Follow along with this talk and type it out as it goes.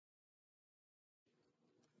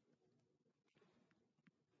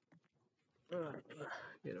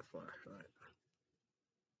Get a flashlight.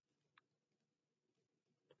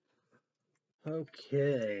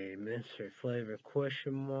 Okay, mystery flavor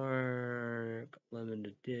question mark,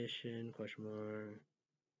 limited edition question mark,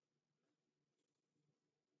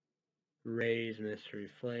 Raze mystery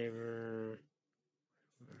flavor,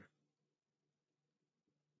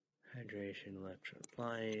 hydration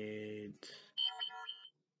electrolytes,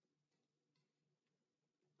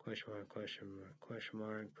 question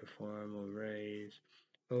mark, perform will Raze,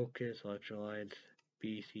 focus electrolytes,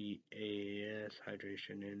 BCAAS,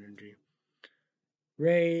 hydration energy,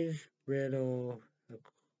 Raze, riddle,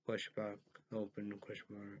 question mark, open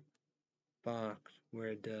question mark, box,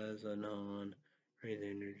 where does unknown Raze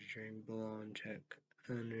energy drink belong? Check.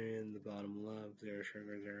 Under in the bottom left, 0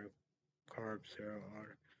 sugar, 0 carbs, 0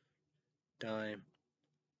 water. Dime.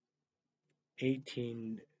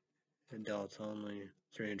 18 adults only,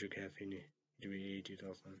 300 caffeine, to be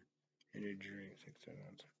 82,000. Energy drink, 6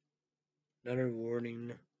 ounces. Another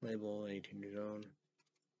warning label, 18 years old.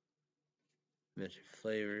 Mystery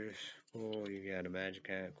flavors. Oh, you got a magic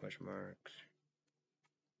hat, question marks.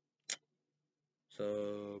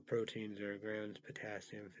 So, protein 0 grams,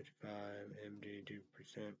 potassium 55 mg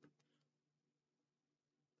 2%,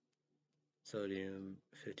 sodium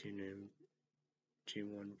 15 mg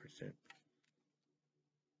 1%.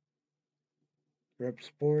 Rep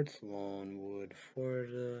Sports, Longwood,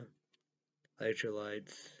 Florida.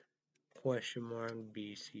 Electrolytes, question mark,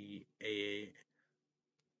 BCAA,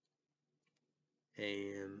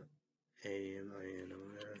 AM,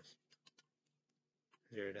 INOS.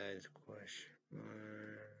 Zero dies, question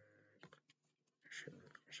mark.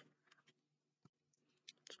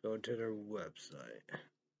 Let's go to their website.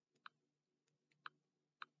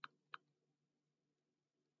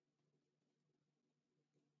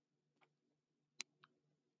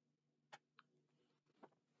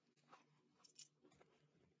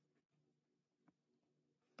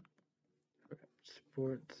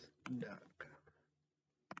 Sports.com.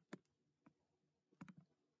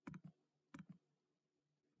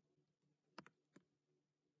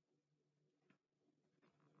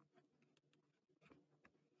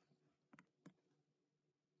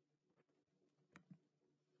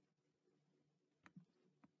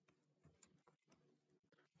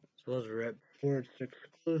 Suppose Rep Sports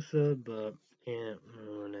exclusive, but can't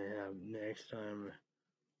when they have next time.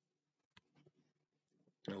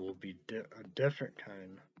 It will be a different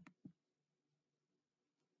kind.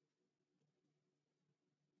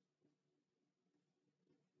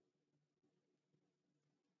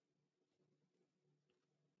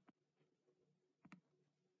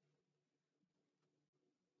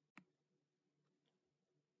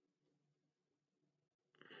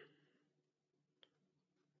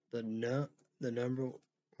 The number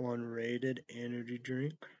one rated energy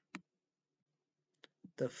drink.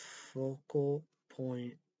 The focal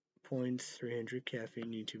points 300 caffeine,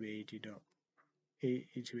 need to be 80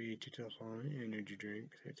 on energy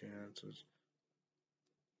drink, 13 ounces.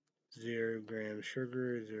 0 grams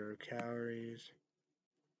sugar, 0 calories.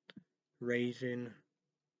 Raisin,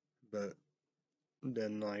 but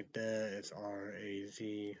then like that, it's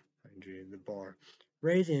R-A-Z, the bar.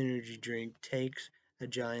 Raze energy drink takes a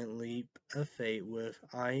giant leap of faith with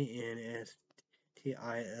INSTILING,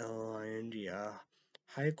 a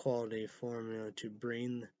high-quality formula to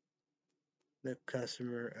bring the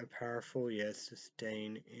customer a powerful yet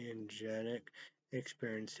sustained energetic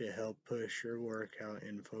experience to help push your workout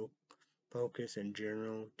and focus in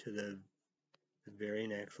general to the very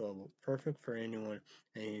next level. Perfect for anyone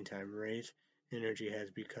at any time. Raze Energy has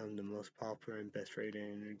become the most popular and best rated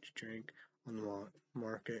energy drink on the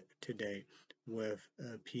market today, with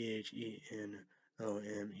a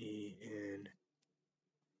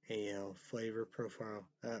PHENOMENAL flavor profile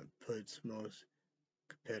that puts most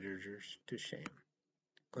competitors to shame.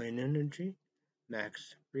 Clean energy,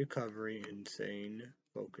 max recovery, insane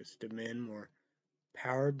focus. Demand more.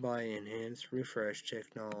 Powered by enhanced refresh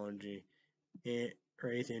technology,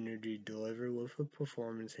 Raze Energy delivered with a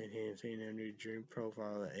performance-enhancing energy drink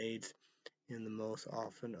profile that aids in the most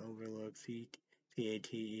often overlooked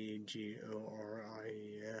CATEGORIES.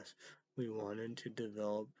 We wanted to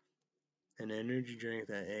develop an energy drink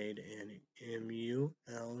that aid in MULTIPLE,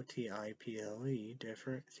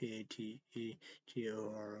 different CATEGORIES,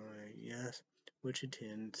 which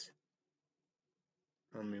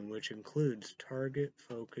includes target,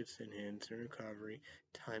 focus, enhanced recovery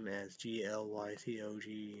time as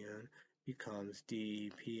GLYCOGEN becomes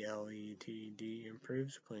DEPLETD,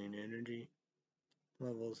 improves clean energy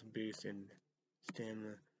levels, boost in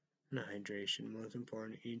stamina and hydration. Most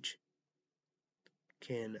important, each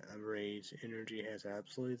can of Raze Energy has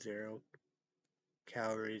absolutely 0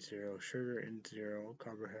 calories, zero sugar, and zero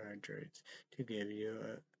carbohydrates to give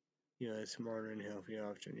you a smarter and healthier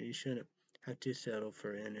option. You shouldn't have to settle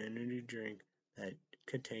for an energy drink that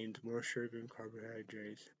contains more sugar and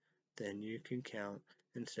carbohydrates than you can count.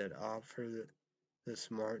 Instead, opt for the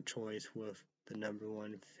smart choice with the number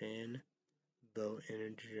one fan vote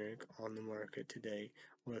energy drink on the market today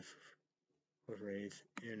with Raze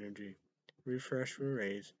Energy. Refresh for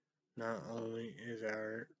Raze. Not only is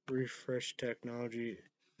our refresh technology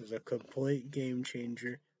is a complete game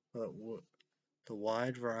changer, but the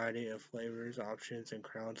wide variety of flavors, options, and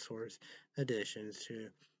crowdsourced additions to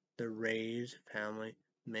the Raze family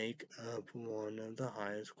make up one of the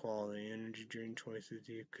highest quality energy drink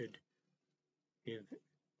you,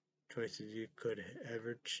 you could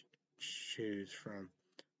ever choose from,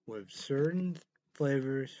 with certain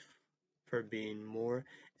flavors for being more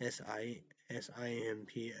SIMPLISTIC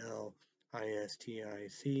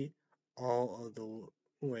all of the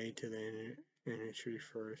way to the industry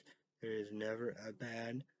first. There is never a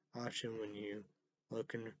bad option when you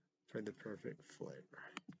looking for the perfect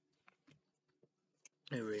flavor.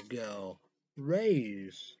 There we go.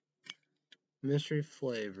 Raze mystery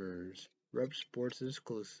flavors. Rep Sports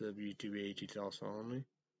exclusive. YouTube AG also only.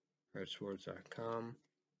 RepSports.com.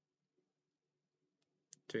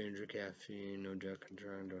 300 caffeine, no Jack and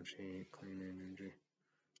John, don't change, clean energy.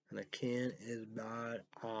 And the can is bought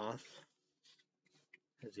off,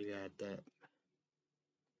 as you got that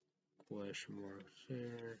question mark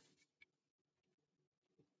there.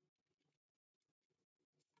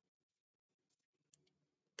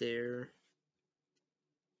 There.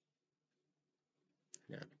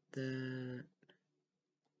 Got that.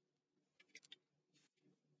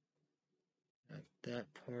 Got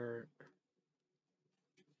that part.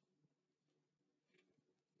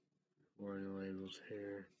 Warning labels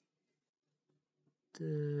here.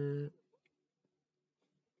 The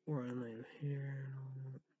warning label here.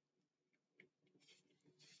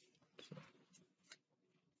 So,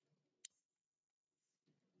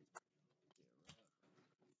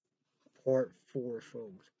 part 4,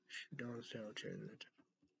 folks. Don't sound change it.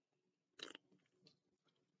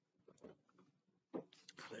 I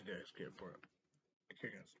guys get for it. Okay,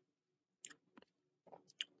 guys.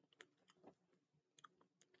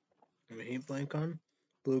 Have a heat blank on.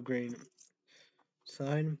 Blue green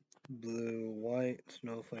side. Blue white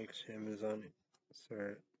snowflakes. Amazon.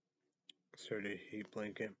 Sturdy heat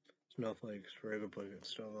blanket. Snowflakes. Regular blanket.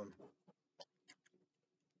 Still on.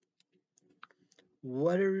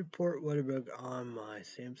 Weather report. Weather bug on my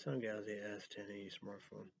Samsung Galaxy S10e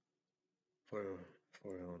smartphone for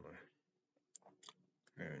Illinois.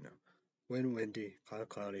 Right now. Wind windy.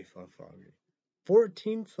 Cloudy. Foggy.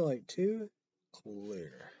 14 flight 2.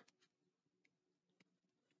 Clear.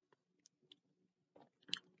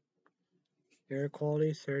 Air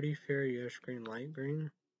quality 30 fair yellow green light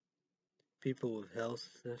green. People with health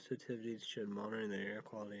sensitivities should monitor their air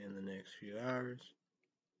quality in the next few hours.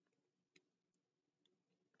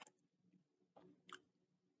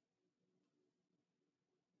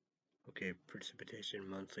 Okay, precipitation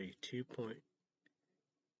monthly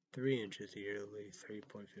 2.3 inches, yearly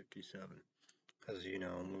 3.57. Because,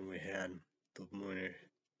 when we had the winter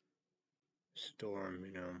storm,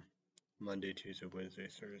 Monday, Tuesday, Wednesday,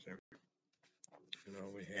 Thursday,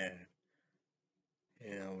 we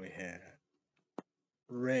had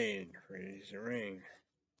rain, crazy rain,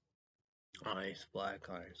 ice, black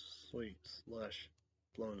ice, sleet, slush,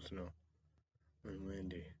 blown snow, and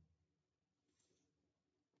windy,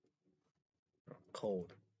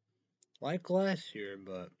 cold. Like last year,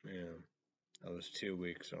 but, that was 2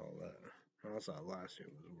 weeks and all that. I thought last year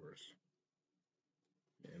was worse.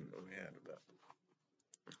 And we had about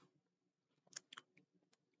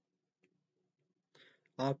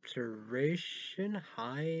observation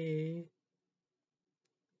high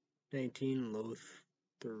 19, low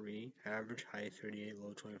 3, average high 38,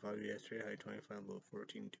 low 25, yesterday high 25, low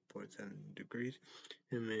 14, 2.7 degrees,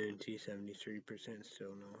 humidity 73%,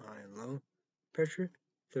 still no high and low, pressure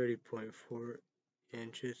 30.4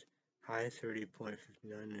 inches, high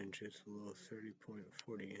 30.59 inches, low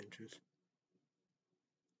 30.40 inches,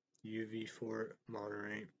 UV4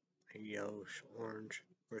 moderate, yellowish orange,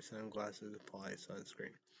 or sunglasses apply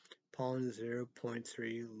sunscreen. Pollen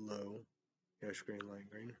 0.3 low, yellowish green, light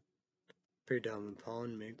green. Predominant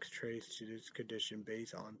pollen mix traced to this condition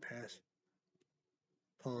based on past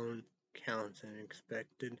pollen counts and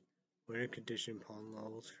expected winter condition. Pollen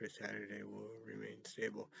levels for Saturday will remain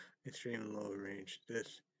stable, extreme low range.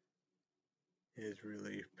 This is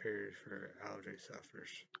relief period for allergy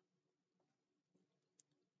sufferers.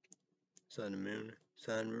 Sun and moon.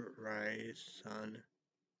 Sunrise, sun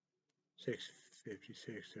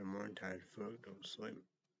 6:56 in the morning, time to fuck, don't sleep.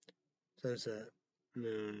 Sunset,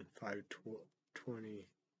 moon, 5:20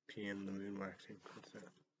 p.m. The moon waxing.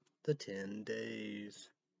 The 10 days.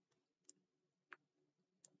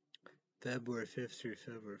 February 5th through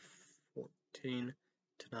February 14.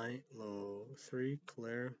 Tonight, low 3,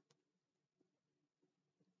 clear.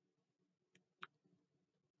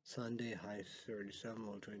 Sunday, high 37,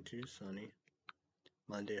 low 22, sunny.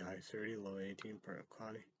 Monday, high 30, low 18, partly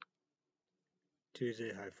cloudy.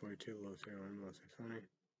 Tuesday, high 42, low 31, mostly sunny.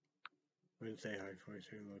 Wednesday, high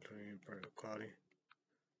 43, low 28, partly cloudy.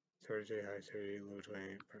 Thursday, high 30, low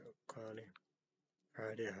 28, partly cloudy.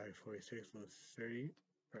 Friday, high 46, low 30,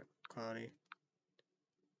 partly cloudy.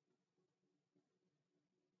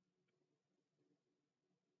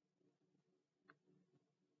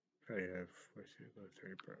 Friday, high 46, low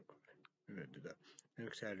 30, partly cloudy. Maybe I did that.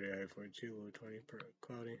 Next Saturday, high 42, low 20, partly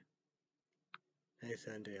cloudy. Next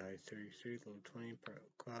Sunday, high 33, low 20,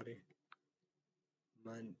 partly cloudy.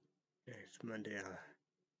 Next Monday,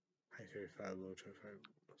 high 35, low 25,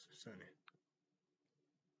 mostly sunny.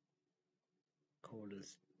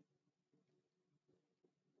 Coldest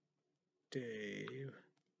day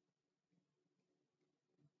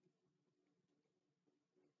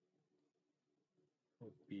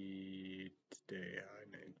will be today, high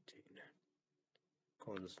 19.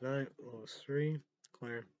 Coldest night, low 3,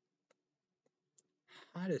 clear.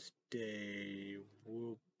 Hottest day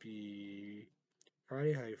will be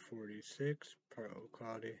Friday, high 46, partly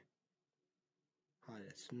cloudy.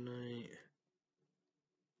 Hottest night.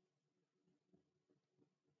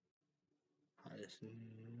 Hottest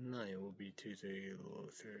night will be Tuesday, low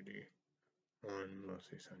 31,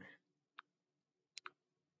 mostly sunny.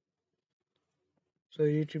 So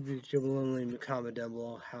YouTube, leave a comment down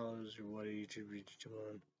below. How's your what YouTube,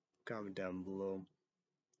 comment down below.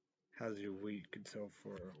 How's your week and so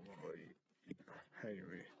far? Well, how you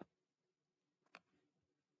read?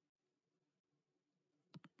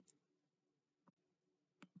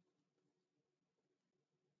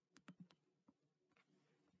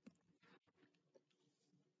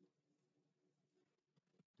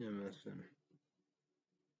 Yeah, Myster.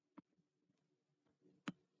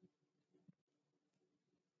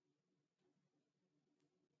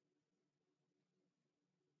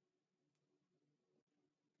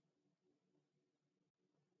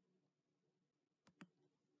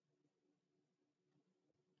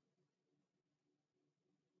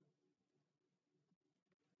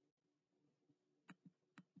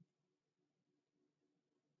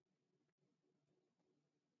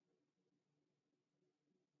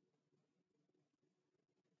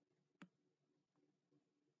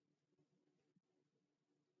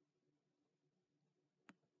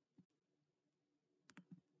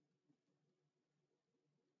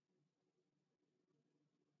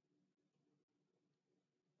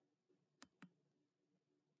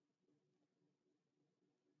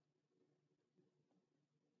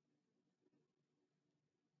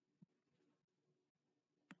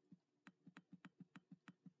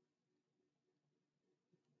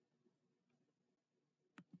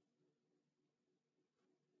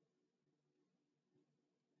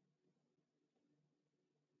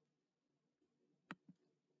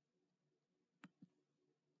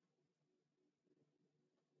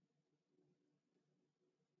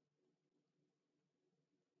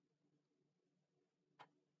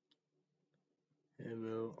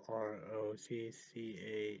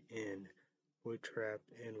 Moroccan, Woodtrap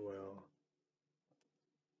and Well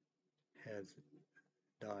has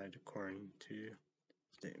died according to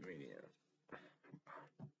state media.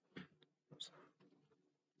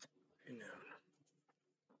 You know.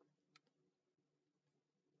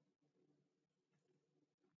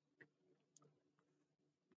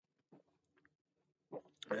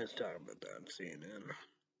 Let's talk about that on CNN.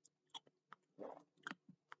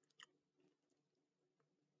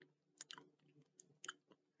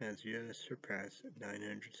 As U.S. surpassed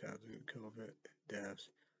 900,000 COVID deaths,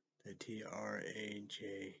 the TRAJECTORY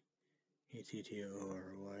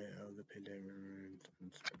of the pandemic remains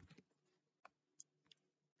uncertain.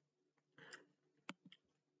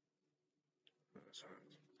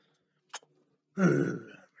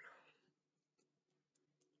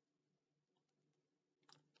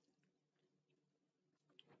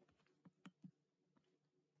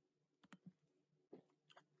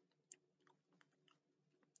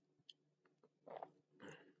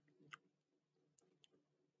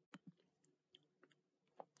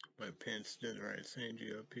 But Pence did the right thing.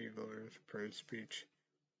 GOP voters approved speech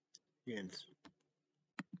against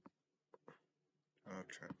Donald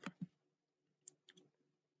Trump.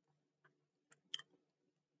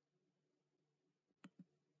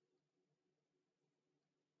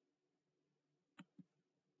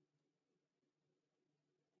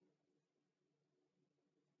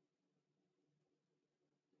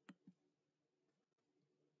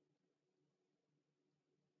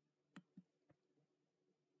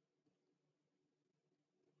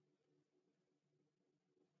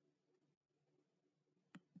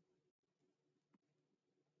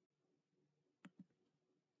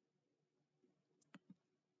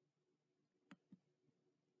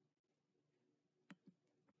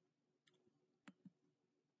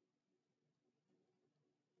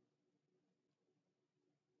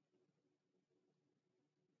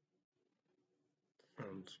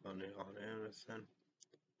 Sounds funny on Amazon.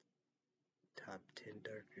 Top 10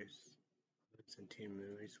 darkest and teen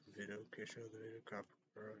movies with video show the video copy.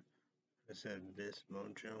 I said this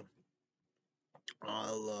Mojo.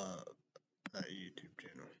 I love that YouTube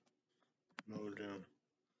channel. Mojo.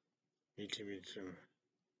 YouTube is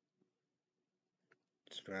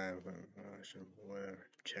subscribe, whatever.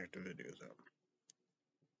 Check the videos out.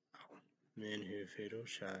 Men who fatal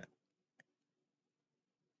shot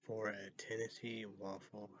for a Tennessee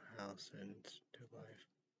Waffle House sentenced to life.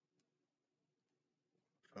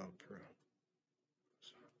 Felt pro.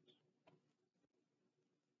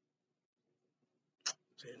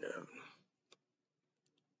 And,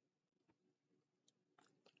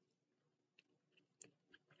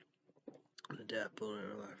 the death bullet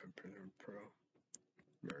in life of prisoner pro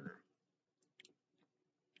murder.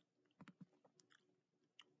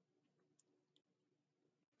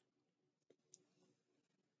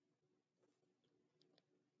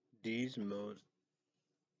 These most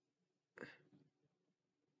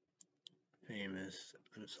famous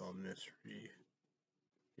unsolved mystery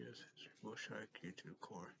U.S. history will shock you to the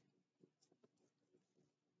core.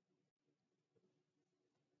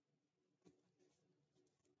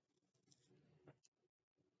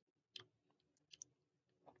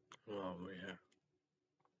 Well, we have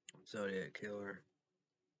Zodiac Killer,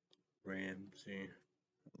 Ramsey,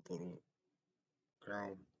 little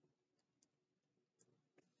girl.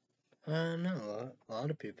 I know a lot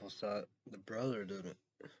of people thought the brother did it.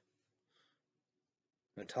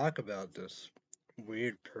 I talk about this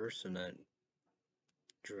weird person that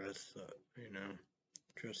dressed up,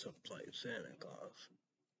 dressed up like Santa Claus.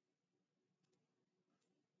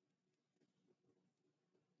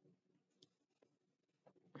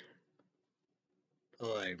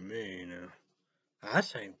 Like me, I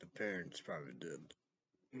think the parents probably did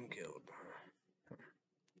and killed her.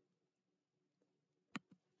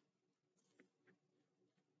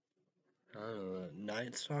 I don't know.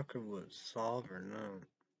 Night Stalker would solve or not.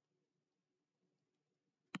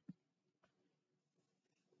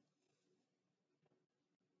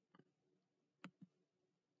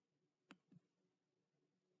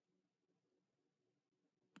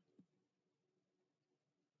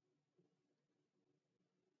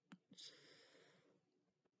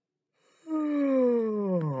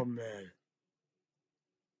 Oh man.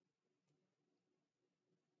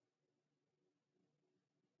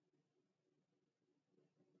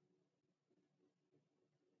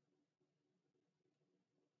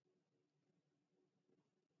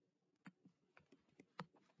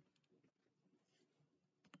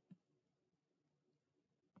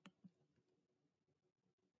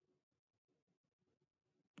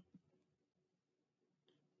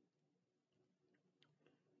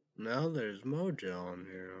 Now there's Mojo on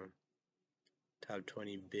here. Top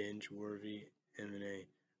 20 binge-worthy M&A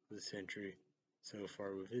of the century so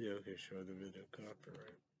far with video. Can show the video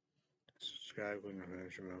copyright. Subscribe when you're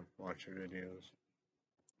measurable. Watch your videos.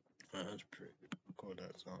 Oh, that's pretty cool.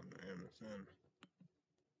 That's on Amazon.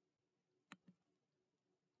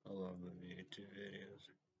 I love the YouTube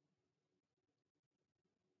videos.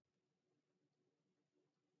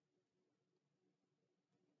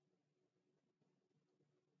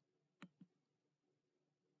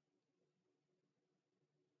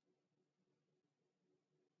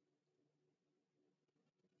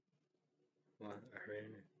 What I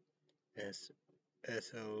read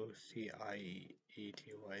SOCIETY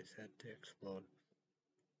set to explode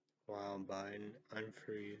while Biden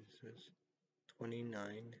unfreezes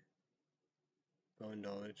 $29 billion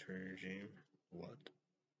for regime. What?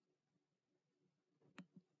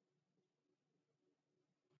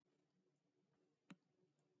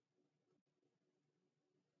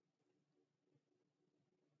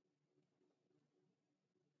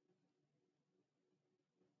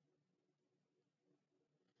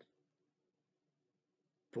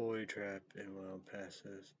 Boy trapped in well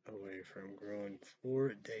passes away from growing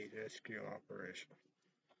 4-day rescue operation.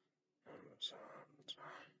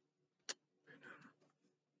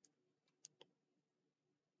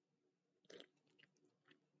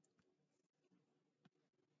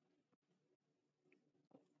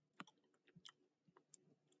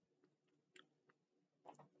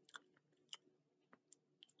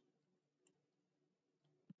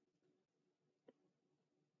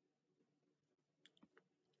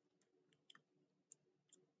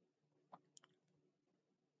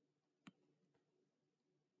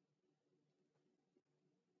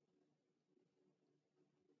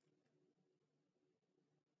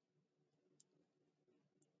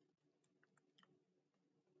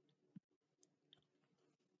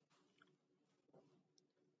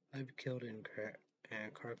 I've killed in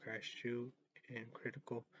a car crash 2 in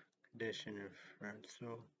critical condition in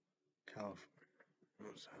Fresno, California.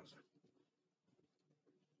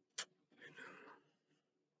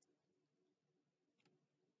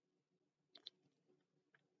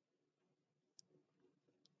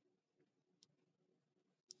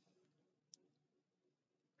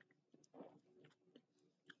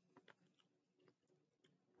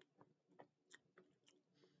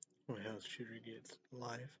 White House shooter gets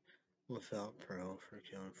life without parole for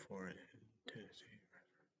killing four in Tennessee.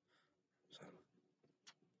 So,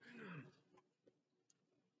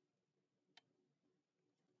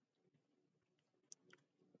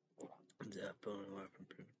 that only weapon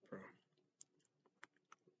proved parole.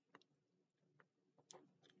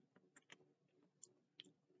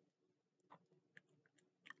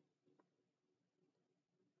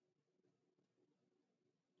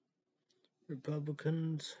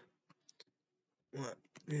 Republicans, what?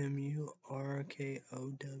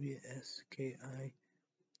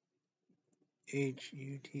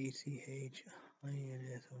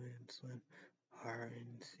 MURKOWSKIHUTCHINSON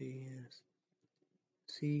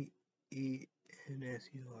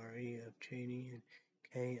RNCSCENSURE of Cheney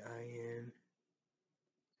and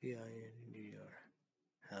KINCINGR.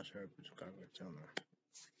 House Representatives Congress.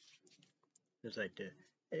 It's like the,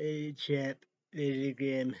 hey chap,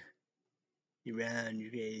 Instagram, you round,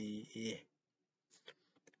 you ready?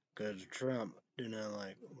 Because Trump do not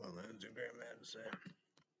like what Lindsey Graham had to say.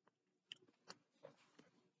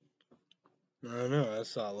 I don't know,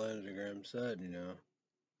 that's all Lindsey Graham said, you know.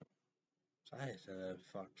 So I said that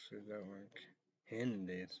Fox News Network.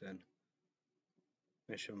 Hannity said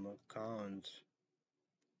Mitchell McConnell's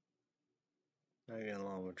not getting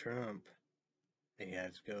along with Trump. He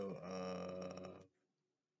has to go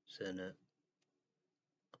Senate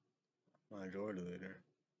Majority Leader.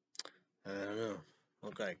 I don't know.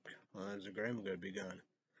 Look like Lindsey Graham gonna be gone.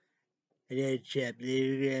 Hey chap,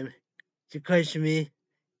 Lindsey Graham. To question me,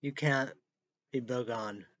 you can't be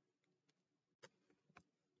gone.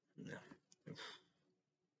 No.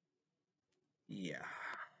 Yeah.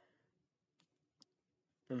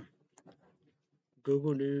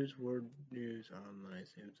 Google News, World News on my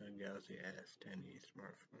Samsung Galaxy S10e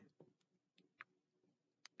smartphone.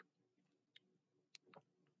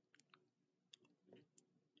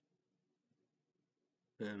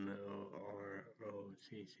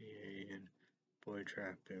 MOROCCA and boy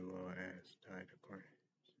trapped in low ass died according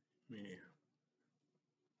to media.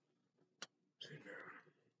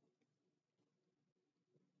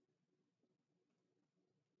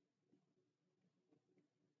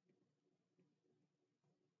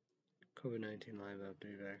 COVID-19 live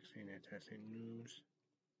update vaccine and testing news.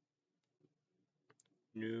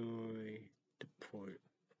 Newly deployed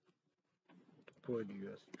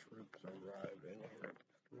U.S. troops arrive in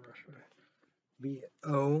Russia.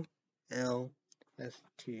 BOLSTRS.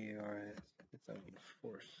 It's a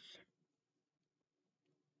force.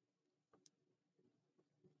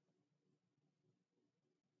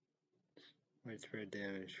 Widespread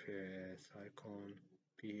damage for cyclone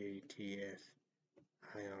BATS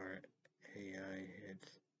IRAI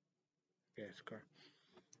hits gas car.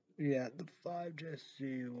 Yeah, the 5 Jet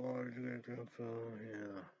Sea waters are going to come from,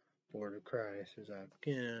 yeah. Border crisis,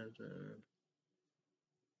 Afghanistan.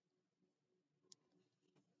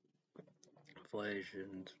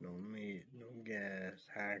 Inflation, no meat, no gas,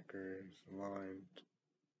 hackers, alarms.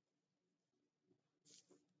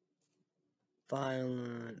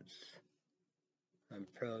 Violence and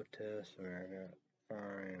protests, America.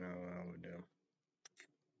 Fine, I would do.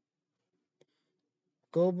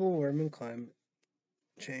 Global warming, climate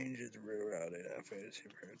change is rerouting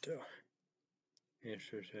Afghanistan compared to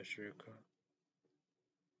history.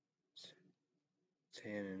 It's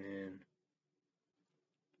hand in hand.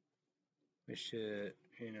 We should,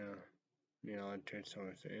 alternate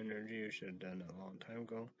source of energy. We should have done it a long time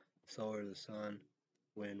ago. Solar, the sun,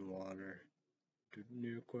 wind, water. Do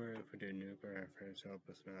nuclear. If we do nuclear, our friends help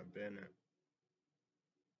us not ban it.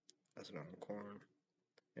 That's not corn.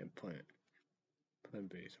 And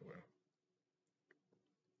plant-based oil.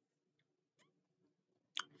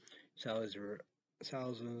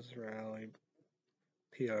 Thousands rally.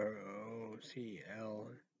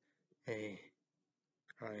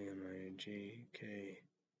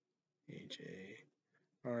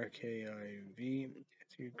 PROCLAIMIGKHARKIV.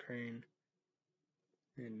 It's Ukraine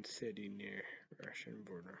and city near Russian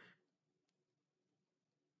border.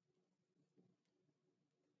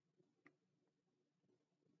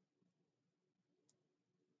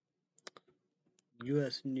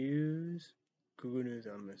 U.S. News. Google News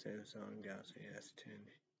on my Samsung Galaxy S10.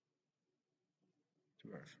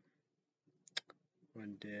 Smartphone.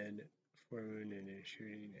 1 dead, 4 wounded in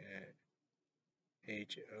shooting at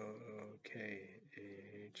HOOKH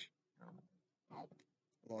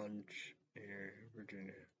Launch near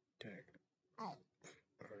Virginia Tech.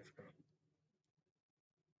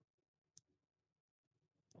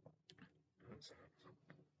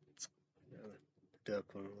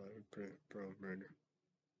 Definitely pro murder.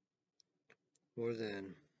 More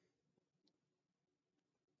than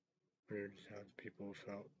 100,000 people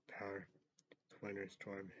felt power. The winter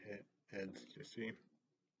storm hit heads to sea.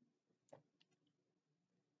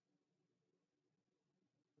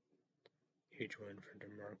 Huge win for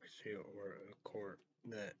democracy or a court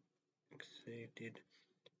that exceeded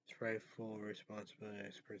its rightful responsibility,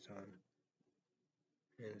 experts on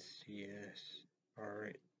NCS,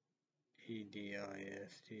 REDISTR,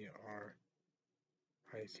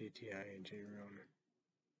 ICTI, and J. Roman.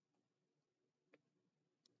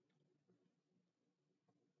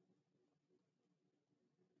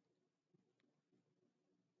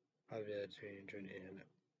 Obviously, 300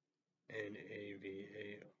 and NAVAR,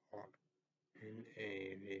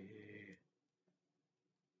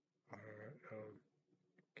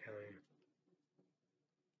 County.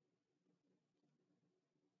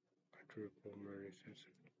 Quadruple murder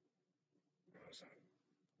system.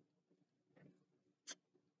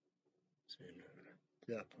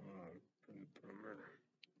 Murder.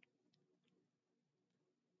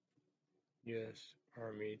 U.S.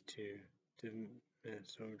 Army to dismiss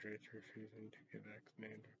soldiers refusing to get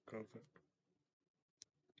vaccinated for COVID.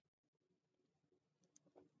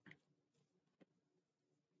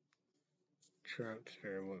 Trump's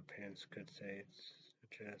fair what Pence could say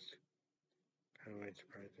suggests kind of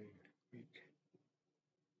surprising week.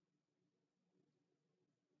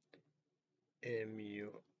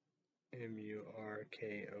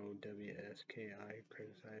 MURKOWSKI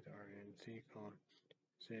criticize RNC calm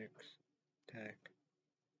 6 tech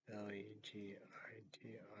LEGITIM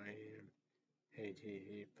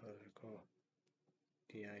ATE political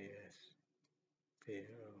DIS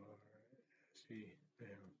VORC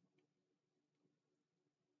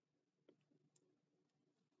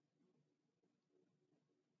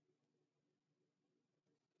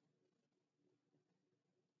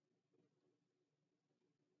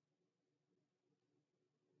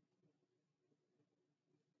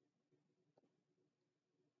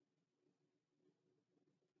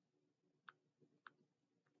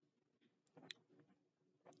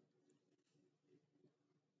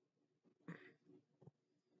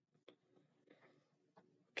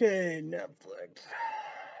Okay, Netflix.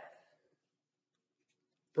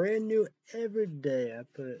 Brand new every day.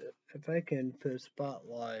 If I can put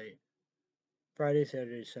spotlight Friday,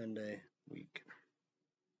 Saturday, Sunday week.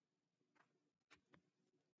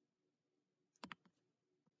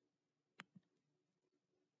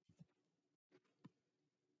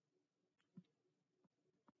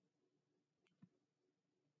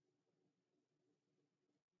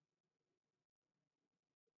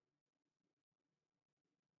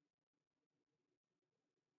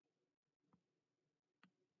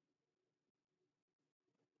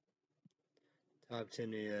 Top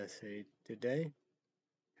 10 USA Today.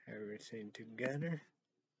 Everything together.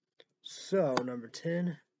 So, number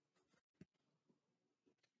 10,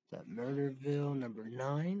 that Murderville. Number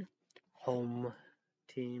 9, Home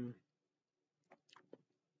Team.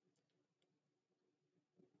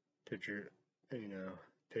 Picture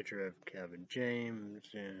of Kevin James,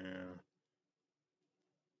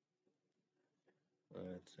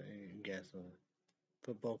 let's say, guess a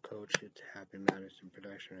football coach. It's Happy Madison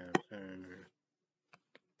production.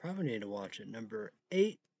 Probably need to watch it. Number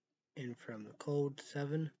 8, In From the Cold.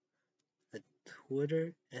 7, The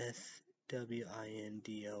Twitter,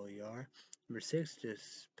 SWINDLER. Number 6,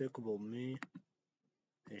 Despicable Me.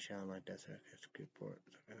 They sound like that's a good port.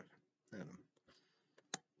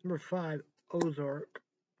 Number 5, Ozark.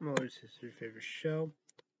 My sister's favorite show.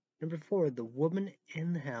 Number 4, The Woman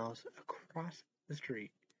in the House Across the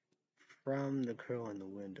Street from the Girl in the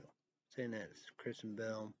Window. Saying that's Kristen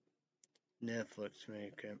Bell. Netflix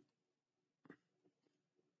makeup.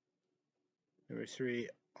 Number 3,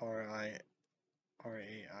 RAISINGDION.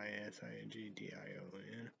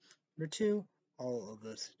 Number 2, All of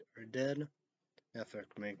Us Are Dead.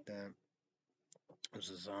 Netflix make that. It's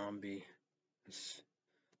a zombie. It's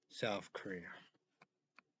South Korea.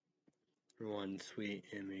 Number 1, Sweet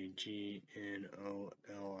MEGNOLIS.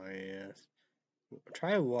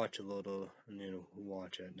 Try to watch a little and then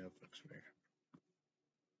watch it. Netflix make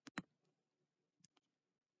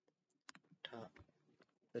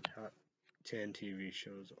the top 10 TV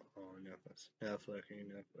shows on Netflix. Netflix is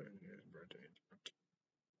birthday.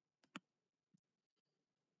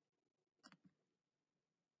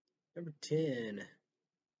 Number 10,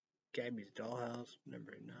 Gabby's Dollhouse,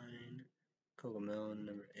 number 9. Cocomelon,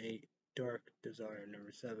 number 8. Dark Desire,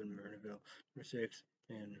 number 7. Myrnaville, number 6.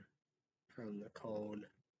 And From the Cold,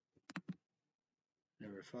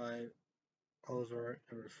 number 5. Ozark,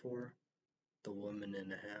 number 4. The Woman in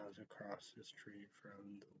the House Across the Street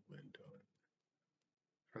from the Window.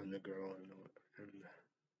 From the Girl in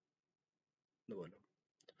the Window.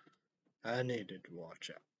 I needed to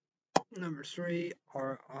watch out. Number 3,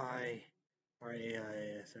 RAISINGDION.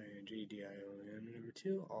 Number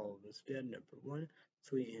 2, All of Us Dead. Number 1,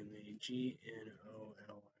 Sweet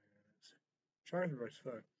MAGNOLS. Charles vs.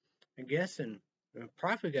 Fuck. I'm guessing it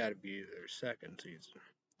probably got to be their second season.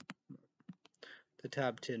 The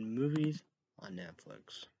top 10 movies on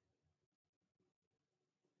Netflix.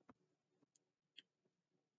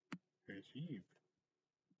 Here's Eve.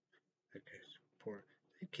 Okay, support.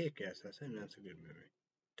 They kick ass. I think that's a good movie.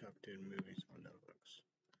 Top 10 movies on Netflix.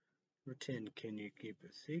 Number 10, Can You Keep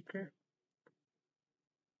a Secret?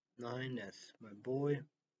 9, That's My Boy.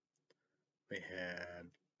 We have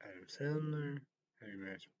Adam Sandler, Heavy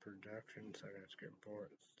Master Productions, Second Script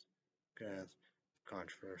Reports, Gas,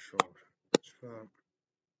 Controversial as fuck.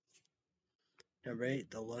 Number 8,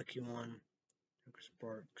 The Lucky One, Lucas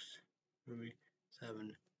Sparks movie.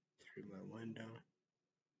 7, Through My Window.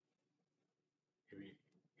 Maybe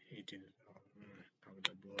 18, probably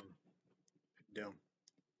double dumb.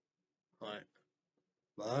 Alright,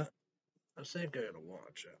 but I think I gotta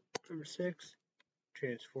watch it. Number 6,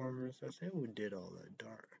 Transformers. I think we did all that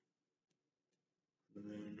dark. The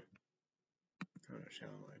moon. I don't know if I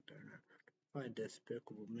like that. Probably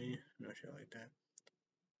Despicable Me. I'm not sure I like that.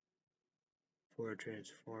 4,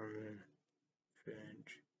 Transforming,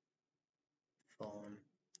 Fringe, Fallen.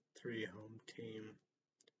 3, Home Team.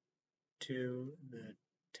 2, The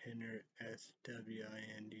Tenor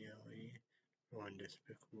SWINDLE. 1,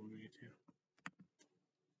 Despicable Me 2.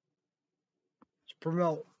 Let's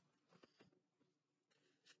promote.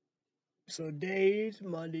 So days,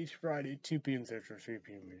 Mondays, Friday, 2 p.m. Central, 3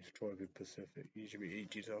 p.m. 12 p.m. Pacific. Usually 8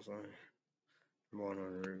 details on it. One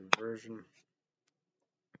on a version.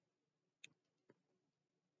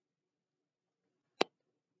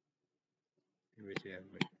 Yeah,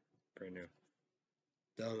 brand new.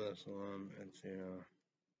 Dumbass one, and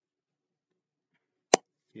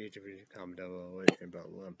YouTube comment down below what you think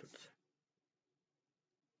about Olympics.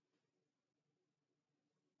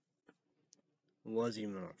 It was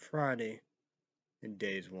even on Friday, and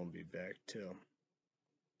days won't be back till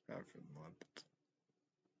after the Olympics.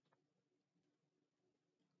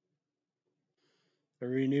 A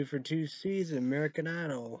renew for 2 seasons, American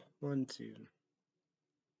Idol 1 season.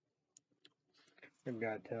 I've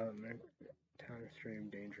got talent, Time Stream,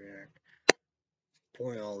 Danger Act.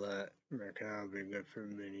 Point all that, American Idol will be good for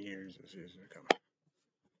many years this season to come.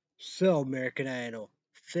 So, American Idol,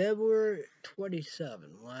 February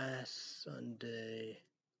 27, last Sunday.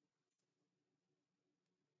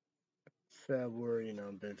 February,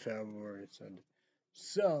 been February, Sunday.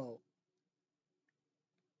 So,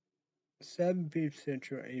 7 p.m.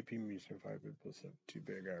 Central, 8 p.m. Eastern, 5 p.m. Pacific, 2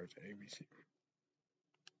 big hours at ABC.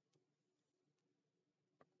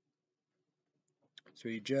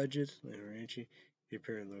 3 judges, Lena Ricci, the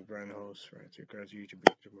appearance of Brian host, right? So across YouTube,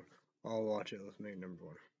 all watch it. Let's make number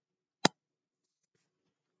 1.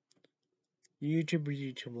 YouTubers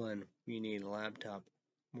each one, you need a laptop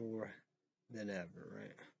more than ever,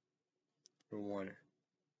 right? For 1,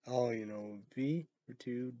 V. For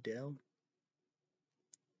 2, Dell.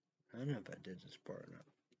 I don't know if I did this part or not.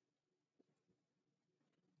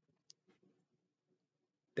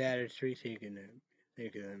 Battery 3, thinking that I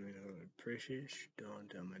appreciate it. Don't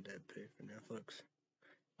tell my dad pay for Netflix.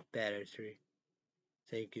 Battery 3,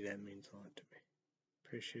 thank you, that means a lot to me.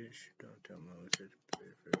 Appreciate it. Don't tell my dad to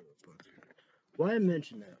pay for Netflix. Why I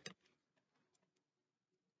mention that?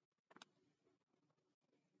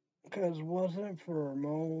 Because wasn't it for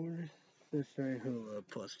remote this thing Hulu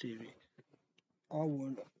Plus TV, I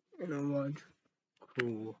would watch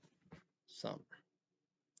Cool Summer.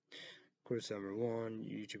 Cool Summer 1,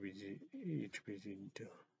 YouTube 2,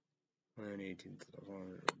 18th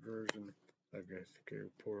version, like a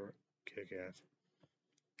report, kick ass.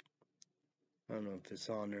 I don't know if it's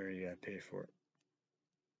on there, you gotta pay for it.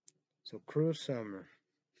 So Cruel Summer,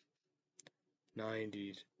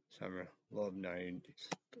 90s summer, love 90s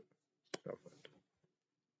stuff like that.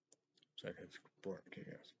 Second report, kick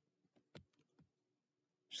ass.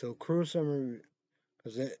 So Cruel Summer,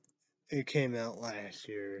 because it came out last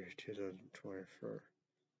year,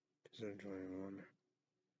 2021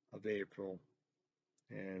 of April,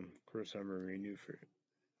 and Cruel Summer renewed for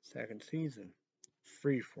second season,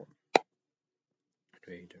 Freeform.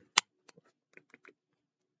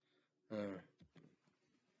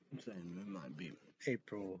 I'm saying it might be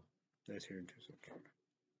April this year,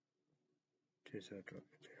 2022.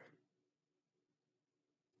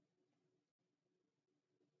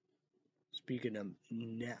 Speaking of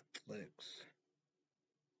Netflix,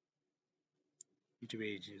 YouTube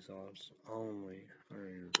Ages only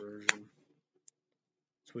version.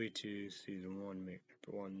 Sweet Tooth Season 1 make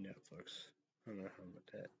number 1 Netflix. I don't know how much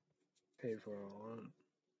that paid for all on.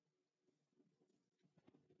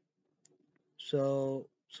 So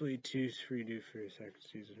Sweet Tooth redo for the second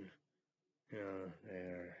season. You know,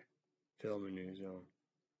 they're filming new zone.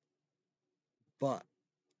 But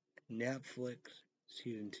Netflix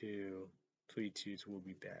Season 2 Sweet Tooth will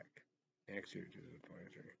be back next year,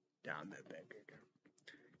 2023. Down that back again.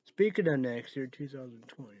 Speaking of next year,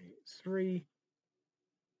 2023,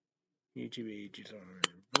 YouTube Ages on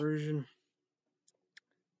version.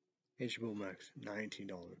 HBO Max,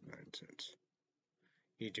 $19.09.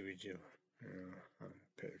 YouTube Ages,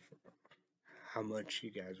 pay for it. How much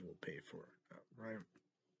you guys will pay for it, right?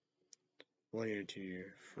 1 year, 2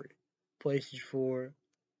 year free. PlayStation 4,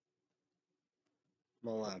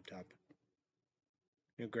 my laptop.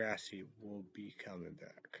 Degrassi will be coming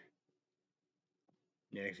back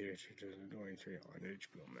next year, 2023 on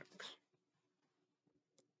HBO Max.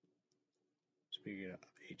 Speaking of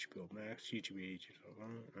HBO Max, YouTube Ages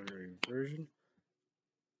under version,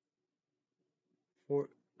 $14.98.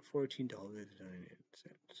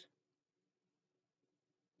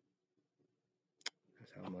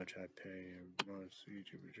 That's how much I pay a month.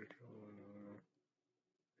 YouTube Ages.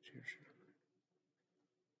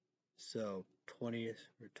 So 20th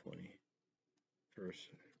or 21st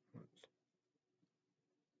month.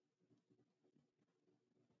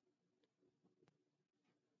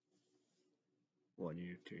 One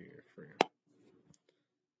year, 2 year free.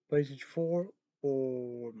 PlayStation 4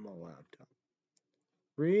 or my laptop.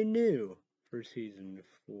 Renew for season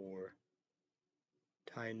 4.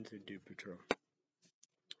 Titans of Doom Patrol.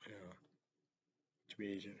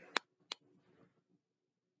 Agent.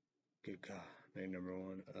 Get caught. Made number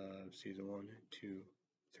 1 of season 1, 2,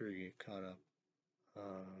 3. Get caught up.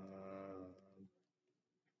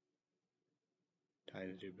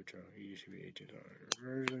 Titans of Doom Patrol. You should be agent on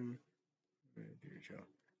version.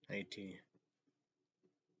 19.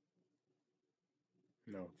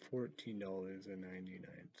 No,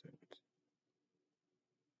 $14.99.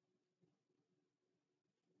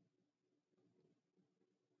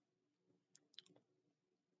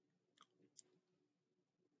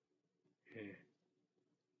 Yeah.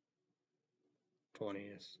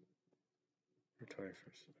 20th or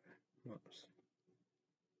 21st months.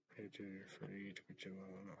 Picture for each picture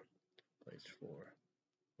on place 4.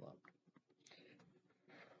 Locked.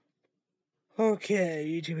 Okay,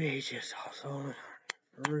 YouTube Ages also on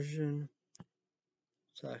version.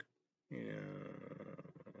 So, The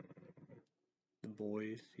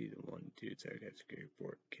Boys, season 1, 2, second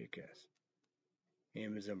skateboard, kick ass.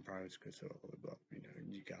 Amazon Prime exclusive, blah,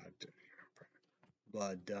 you got it.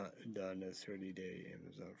 But done a 30-day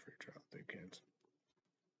Amazon free trial, they cancel.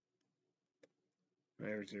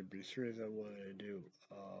 I was there be sure that what I do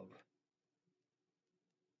of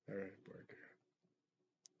burger.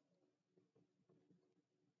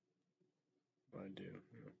 I do.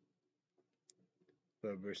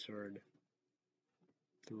 But Sword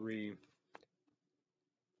 3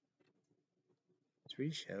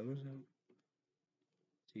 shows up.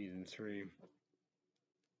 Season 3.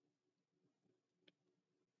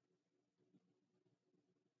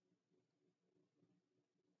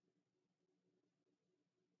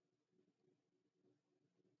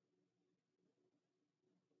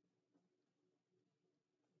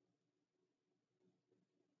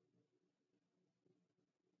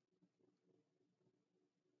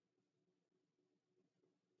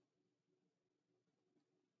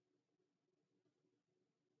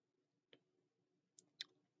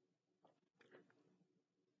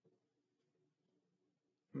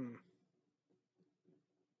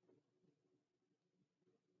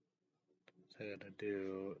 So I gotta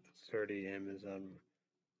do 30 Amazon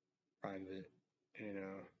private,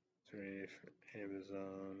 30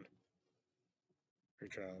 Amazon free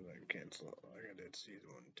trial, then cancel it. I gotta season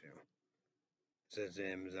 1 too. It says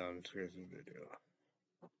Amazon exclusive video.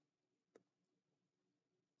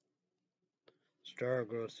 Star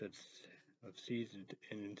Growth says of season 2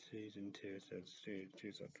 says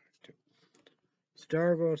 2022.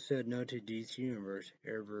 Star Growth said no to DC Universe,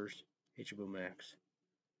 Airverse, HBO Max.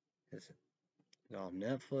 It's on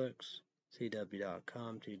Netflix,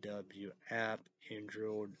 CW.com, CW app,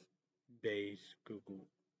 Android base, Google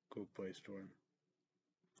Play Store.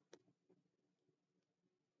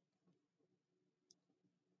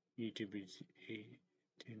 YouTube is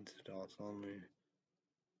 18 stalls only.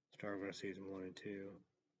 Stargirl Season 1 and 2.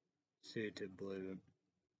 Suited Blue.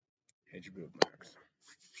 HBO Max.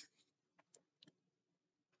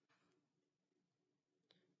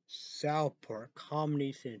 South Park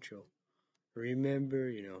Comedy Central.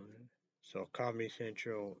 Remember, so Comedy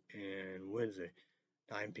Central and Wednesday,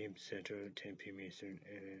 9 p.m. Central, 10 p.m. Eastern,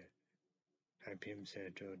 and 9 p.m.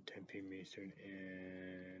 Central, 10 p.m. Eastern,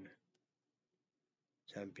 and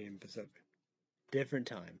 7 p.m. Pacific. Different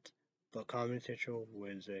times, but Comedy Central,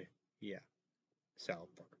 Wednesday, yeah, South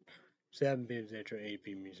Park. 7 p.m. Central, 8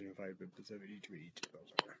 p.m. Eastern, 5 p.m. Pacific, each week.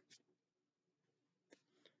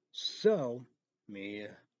 So, me,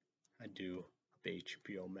 I do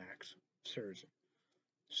HBO Max search.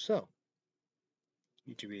 So,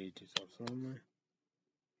 YouTube 18 subs only.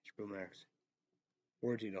 HBO Max,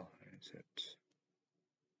 $14 cents.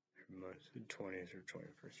 Every month, the 20th or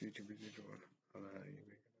 21st. YouTube residual one. I don't know how you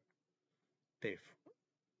make it. Pay for it.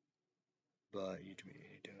 But YouTube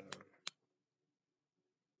 18.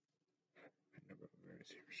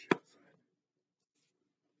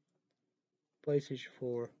 PlayStation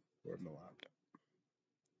 4 or my laptop.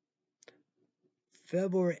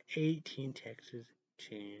 February 18, Texas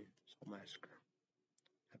Chainsaw Massacre.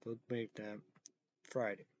 I book make that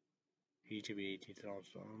Friday. YouTube 18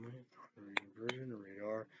 also only. Version or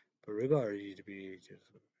radar. But regardless, YouTube 18.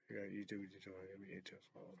 YouTube 18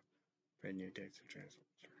 brand new Texas Chainsaw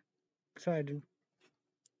Massacre. Excited.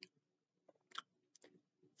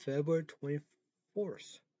 February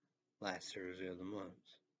 24th. Last Thursday of the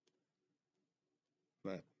month.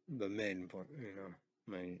 But the main point,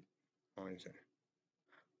 my Wednesday.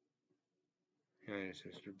 My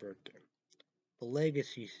sister's birthday. The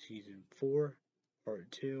Legacy Season 4,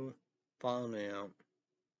 Part 2, finally out.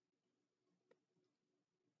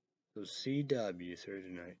 So CW Thursday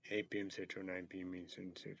night, 8 p.m. Central, 9 p.m.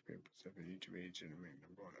 Eastern, 6 p.m. Pacific, YouTube age and make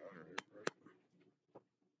number one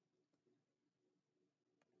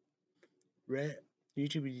Red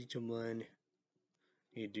YouTube Digital One.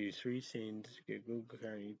 You do 3 things. Get Google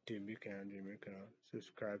account, YouTube account, Gmail account.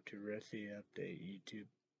 Subscribe to Resi Update YouTube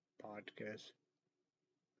podcast.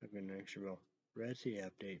 Again, next year, Resi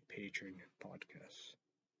Update Patreon podcast.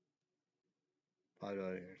 $5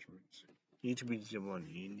 instruments. YouTube Digital One.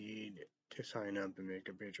 You need to sign up and make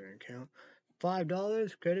a Patreon account.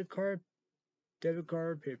 $5 credit card, debit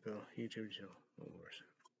card, PayPal, YouTube Digital.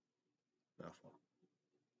 Mouthful.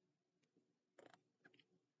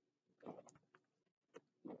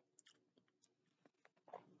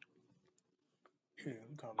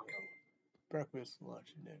 Breakfast,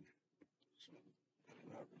 lunch, and dinner.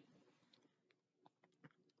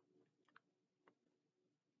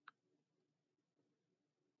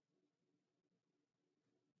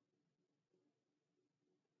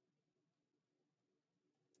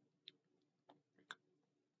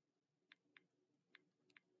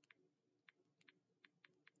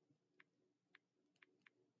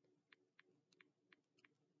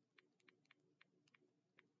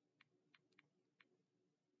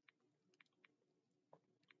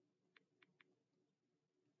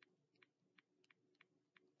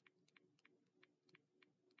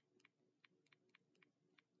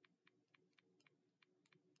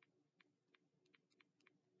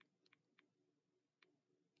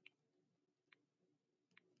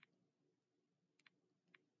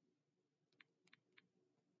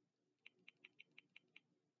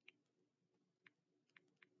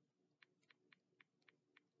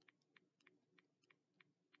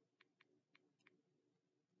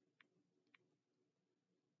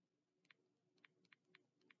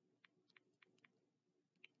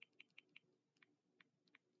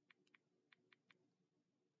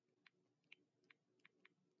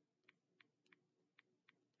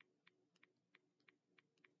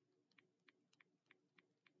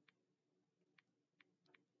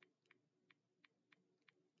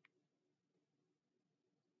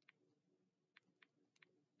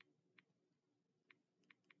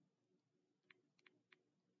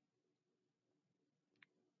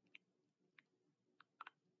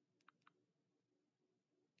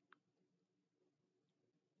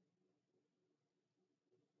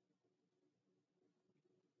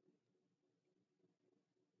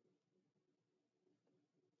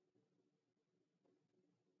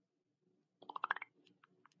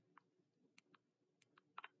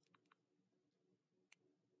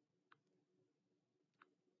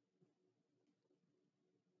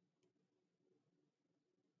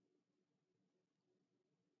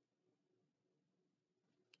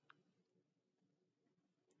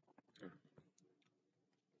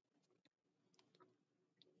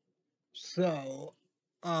 So,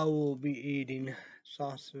 I will be eating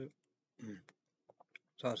sausage,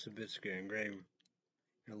 sausage biscuit and gravy.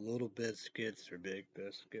 Your little biscuits or big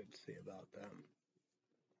biscuits, see about them.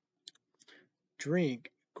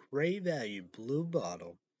 Drink great value blue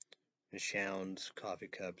bottle and Shounds coffee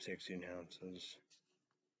cup 16 ounces.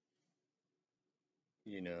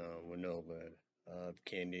 You know, with no lid.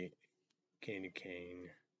 Candy cane,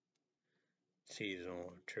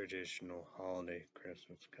 seasonal, traditional, holiday,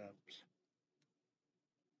 Christmas cups.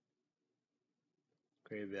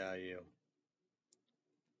 Great value.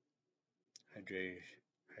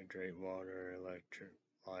 Hydrate water,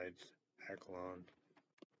 electrolytes, alkaline.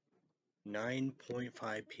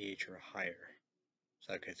 9.5 pH or higher.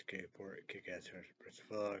 So I could kick ass press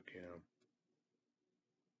fuck,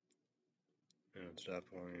 stuff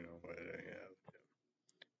on, what they have.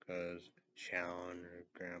 Because Shawn or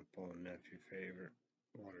grandpa and nephew favorite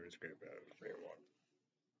water is great value for free water.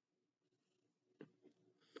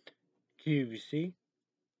 QVC.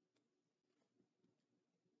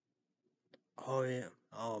 Oh yeah.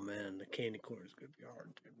 Oh man, the candy corn is gonna be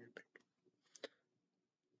hard to pick.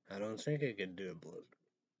 I don't think I could do a blizzard.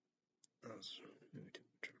 That's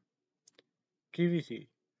QVC.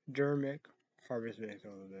 Germic harvest mix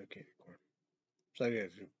on the candy corn. So I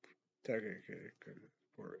guess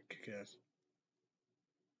for kick-ass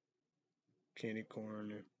candy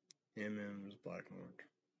corn, M&M's, black and orange.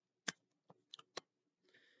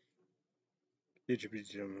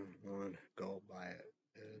 Distribution one, go buy it.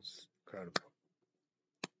 It's incredible.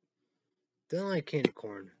 Don't like candy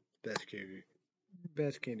corn. Best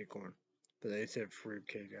candy corn. But they said fruit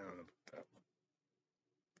cake. I don't know about that.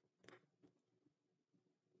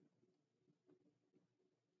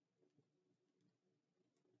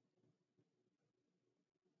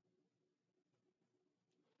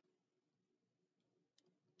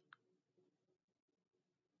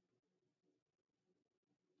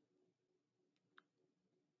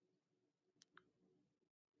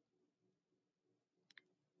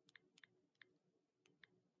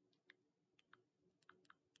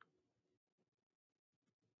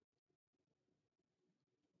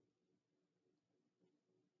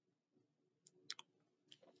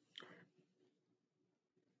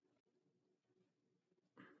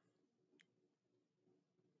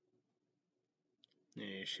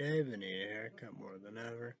 Need a shave and need a haircut more than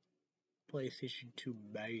ever. PlayStation 2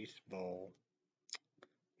 baseball.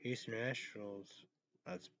 Houston Astros.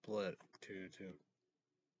 That's split 2-2.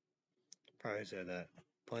 Probably said that.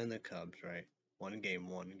 Playing the Cubs, right? Game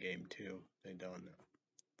 1, game 2. They don't know.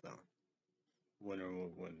 So, winner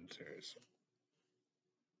will win the series.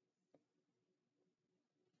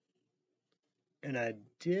 And I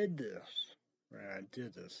did this.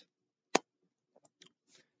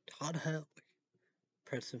 Todd Heltley.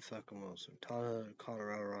 Preston fucking Wilson. Todd Heltley,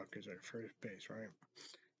 Colorado Rockies at first base, right?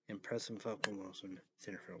 And Preston fucking Wilson,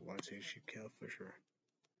 center field. Once he should kill for sure.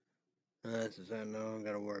 That's I don't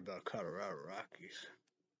gotta worry about Colorado Rockies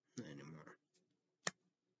anymore.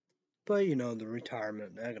 But the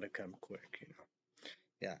retirement, that gotta come quick,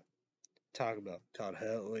 Yeah. Talk about Todd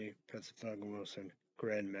Heltley, Preston fucking Wilson,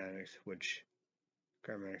 Grant Maddux, which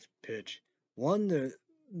Grant Maddux pitch one the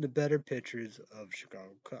better pitchers of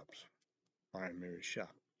Chicago Cubs. Primary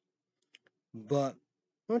shot. But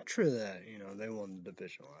not true that, they won the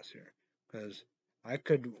division last year. Because I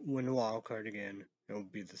could win a wild card again. It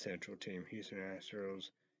would be the Central team. Houston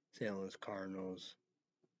Astros, St. Louis Cardinals,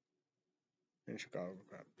 and Chicago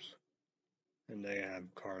Cubs. And they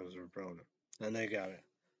have Carlos Verona. And they got it.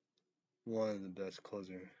 One of the best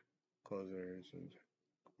closers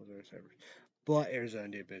ever. But Arizona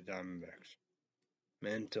did beat Diamondbacks.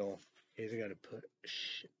 Mental. He's got to put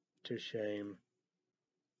to shame.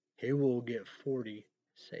 He will get 40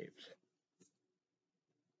 saves.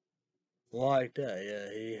 Like that,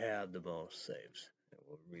 yeah, he had the most saves.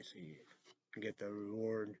 We'll receive, get the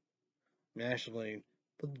reward nationally,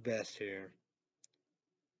 but the best here.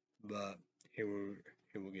 But he will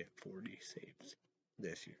get 40 saves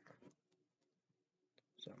this year.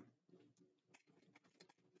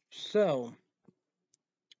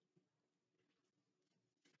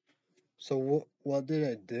 So what did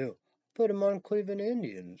I do? Put him on Cleveland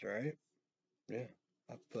Indians, right? Yeah,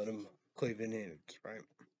 I put him Cleveland Indians, right?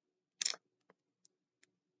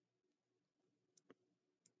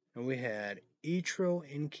 And we had Etro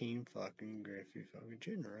and King fucking Griffey fucking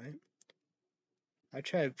Jr., right? I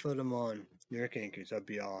tried to put him on New York Yankees. That'd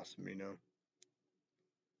be awesome,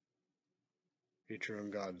 Etro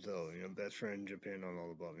and Godzilla, best friend in Japan on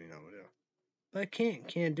all above, yeah. But I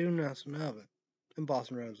can't do nothing of it. And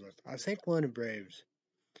Boston Red Sox. I think one of Braves.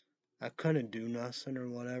 I couldn't do nothing or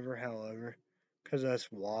whatever, however, because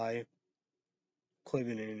that's why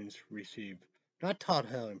Cleveland Indians received Not Todd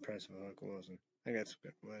how impressive Huck wasn't. I guess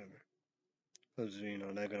whatever. Because, they're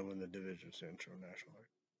going to win the division Central nationally.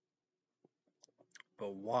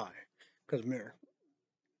 But why? Because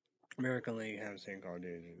American League has St. Cloud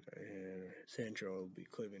Indians, and Central will be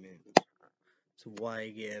Cleveland Indians. So why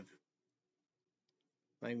give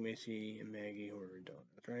Mike Missy and Maggie Horder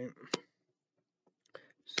donuts, right?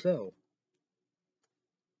 So,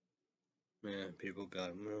 man, people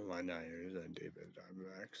got, well, my Niners and David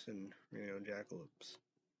Diamondbacks and Reno Jackalopes.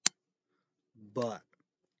 But,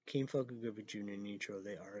 King Funky Griffey Jr. and Nitro,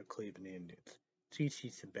 they are Cleveland Indians.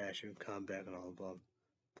 CC Sebastian, comeback and all above,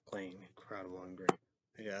 playing incredible and great.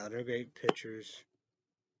 They got other great pitchers.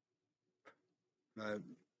 Not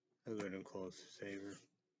a good and close saver.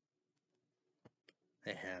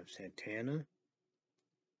 They have Santana.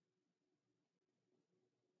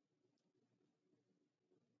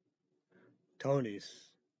 Tony's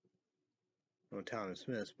no Thomas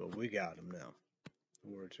Smith, but we got him now.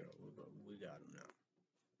 Words are over, but we got him now.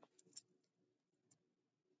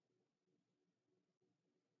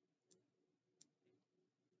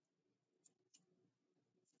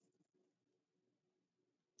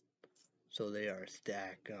 So they are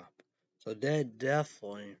stacked up. So they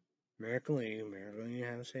definitely American League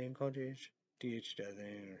have the same called DH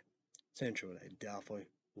designated or Central. They definitely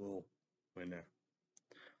will win that.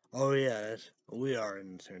 Oh yeah, we are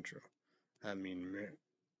in Central. I mean,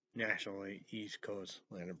 nationally, East Coast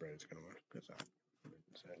Atlanta Braves gonna win because I'm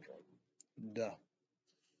in Central. Duh.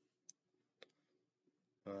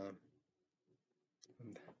 Uh,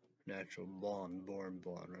 natural born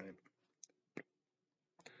blonde, right?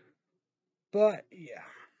 But yeah,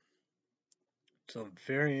 so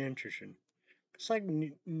very interesting. It's like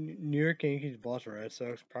New York Yankees, Boston Red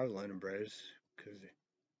Sox, probably Atlanta Braves because they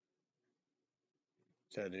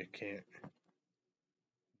said they can't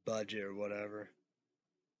budget or whatever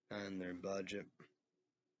on their budget.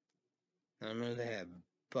 I don't know if they have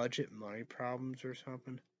budget money problems or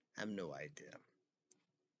something. I have no idea.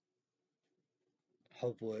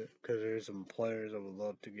 Hopefully, because there's some players I would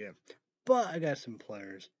love to get. But I got some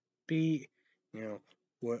players. B,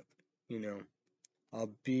 what, you know, a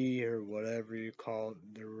B or whatever you call it,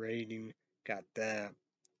 the rating, got that.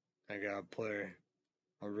 I got a player,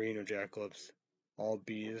 a Reno Jackalopes, all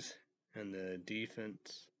B's, and the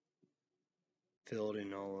defense,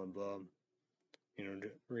 fielding, all above.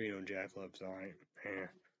 Reno Jackalopes, alright. Yeah,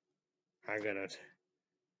 I gotta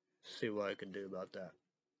see what I can do about that.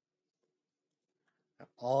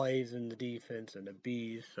 All A's in the defense and the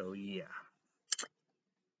B's, so yeah.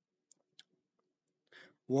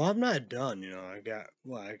 Well, I'm not done, did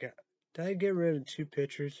I get rid of 2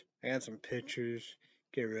 pitchers? I got some pitchers,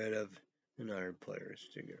 get rid of, and other players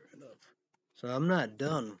to get rid of. So I'm not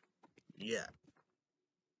done yet.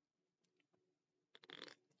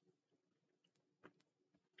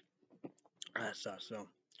 I thought so.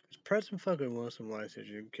 President fucking Wilson why said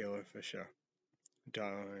you killer for sure.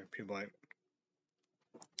 People like,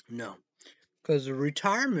 no. Because the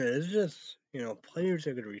retirement is just, players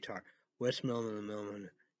are going to retire. Wes Millman,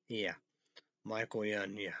 yeah. Michael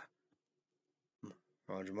Young, yeah.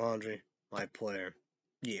 Roger Mondry, my player,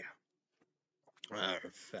 yeah.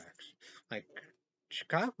 Facts. Like,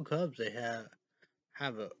 Chicago Cubs, they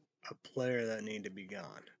have a player that need to be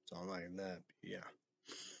gone. So I'm like that, yeah.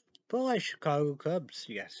 But like Chicago Cubs,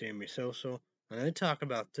 you got Sammy Sosa. And they talk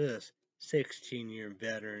about this 16-year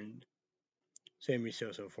veteran, Sammy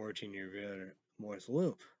Sosa, 14-year veteran, Morris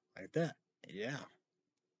Lou, like that, yeah.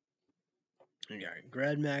 You got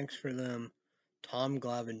Grad Max for them, Tom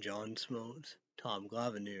Glavine, John Smoltz. Tom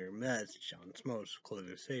Glavine, New York Mets, John Smoltz,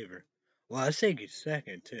 closer saver. Well, I think he's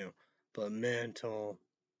second too, but Mantle,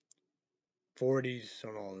 40s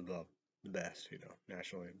on all above. The best,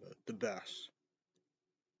 nationally, but the best.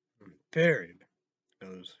 Buried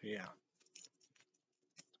goes, yeah.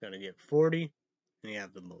 It's gonna get 40, and you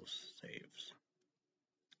have the most saves.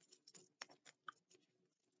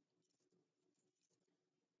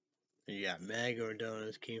 You got Mag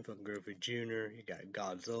Ordonis, King Fucking Griffey Jr., you got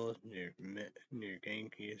Godzilla, near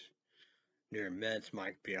Yankees, near Mets,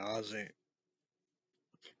 Mike Piazza.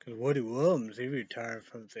 Because Woody Williams, he retired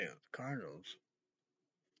from the Cardinals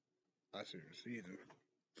last year's season.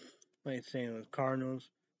 Like St. Louis Cardinals.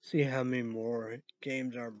 See how many more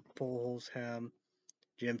games our Pujols have.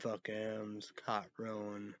 Jim Fuckham's, Cott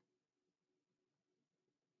Rowan.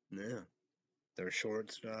 Yeah. Their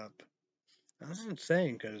shortstop. That's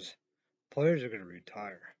insane because players are going to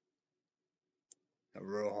retire. A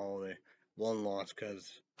real holiday. One loss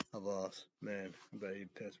because of us. Man, I bet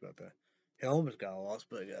he'd pissed about that. He almost got lost,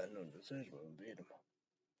 but he got no decision when we beat him.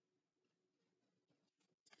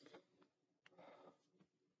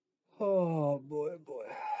 Oh boy, boy.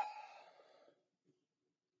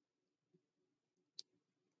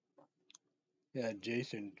 Yeah,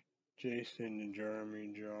 Jason and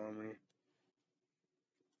Jeremy,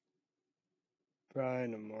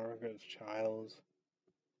 Brian and Marcus, Childs,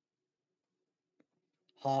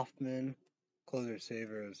 Hoffman, closer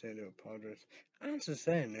saver of San Diego Padres. That's the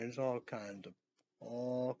same. There's all kinds.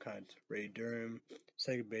 Ray Durham,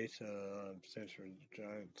 second base of Central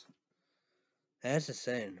Giants. That's the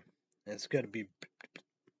same. It's got to be,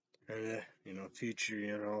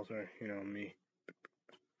 future, also, me,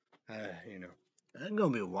 that's gonna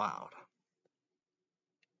be wild.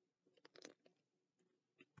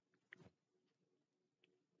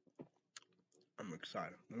 I'm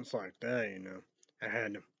excited. It's like that. I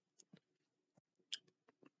had to,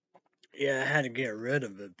 I had to get rid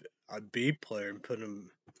of a B player and put him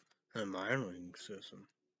in my league system.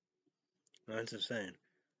 That's insane.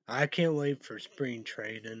 I can't wait for spring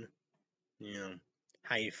trading. You know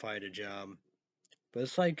how you fight a job, but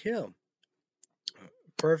it's like him.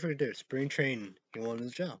 Perfect there. Spring training. He wanted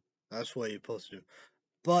his job. That's what you're supposed to do.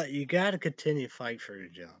 But you got to continue to fight for your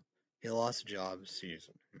job. He lost a job this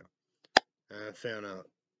season. And I found out,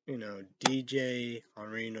 DJ on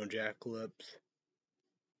Reno Jack Lips.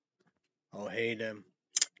 I'll hate him.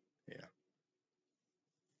 Yeah.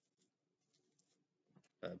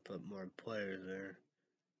 I put more players there.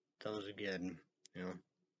 Those are getting,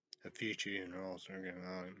 a future, all-star game.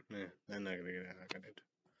 They're not gonna get it.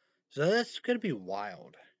 So that's gonna be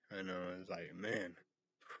wild. I know. It's like, man,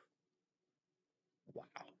 wow.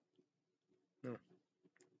 No.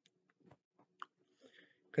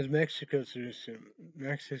 Because Mexico City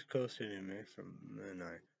makes them, and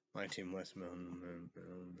my team West Mountain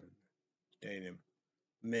Stadium.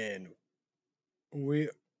 Man,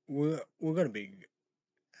 we we're gonna be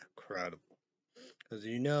incredible. Because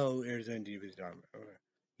Arizona Deep is dominant. Okay.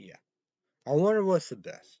 Yeah. I wonder what's the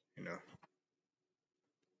best.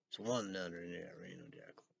 It's one another in that Reno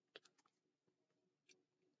Jack.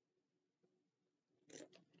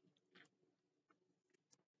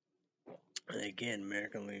 And again,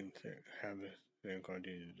 American League have this thing called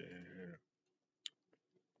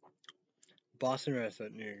Boston Red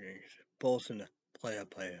Sox, New York Yankees, both in the playoff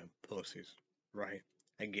postseason, right?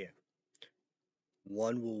 Again,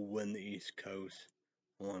 one will win the East Coast,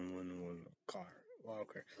 one will win the wild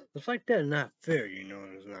card. It's like that's not fair,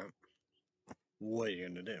 It's not. What are you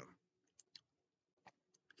gonna do?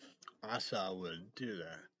 I saw I would do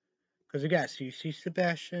that because we got CC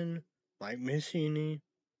Sebastian, Mike Mancini,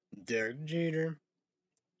 Derek Jeter,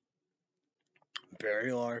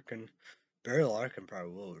 Barry Larkin. Barry Larkin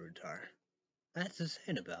probably will retire. That's the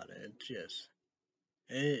thing about it. It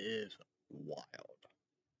is wild.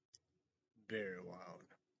 Very wild.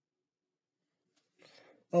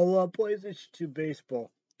 Plays to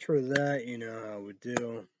baseball. True that, how we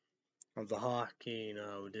do. Of the hockey,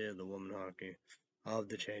 how we did the women hockey. Of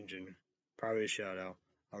the changing. Probably a shout out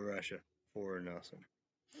of Russia for nothing.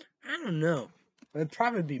 I don't know. It'd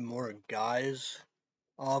probably be more guys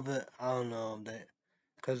of it. I don't know.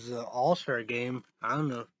 Because the All Star game, I don't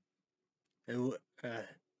know. It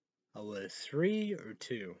was 3 or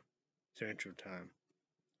 2 Central Time.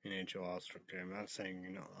 NHL All-Star game. I'm not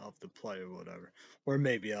saying, off the play or whatever. Or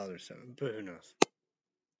maybe other stuff, but who knows?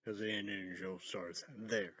 Because the NHL starts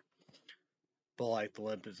there. But like the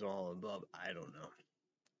Olympics all above, I don't know.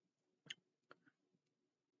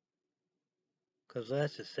 Because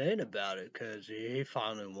that's the thing about it, because he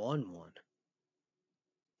finally won one.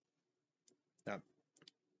 Now,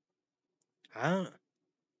 I don't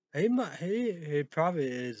he probably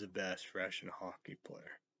is the best Russian hockey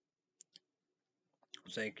player. I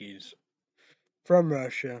think he's from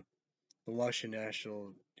Russia, the Russian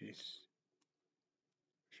national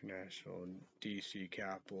DC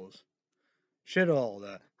Capitals. Shit, all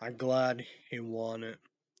that. I'm glad he won it.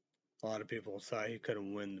 A lot of people thought he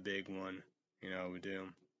couldn't win the big one. We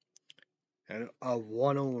do. And a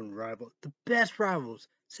one-on-one rival. The best rivals.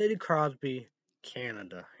 Sidney Crosby,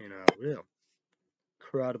 Canada. Real.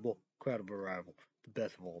 Incredible rival. The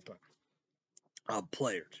best of all time.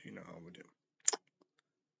 Players, how we do.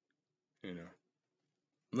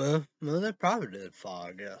 Well, they probably did fall,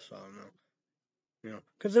 I guess. I don't know.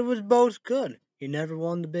 Because it was both good. He never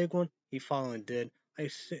won the big one. He finally did.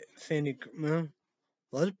 Like Sandy, well,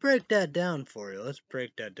 let's break that down for you. Let's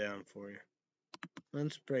break that down for you.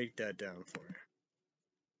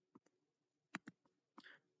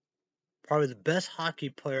 Probably the best hockey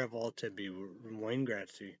player of all time be Wayne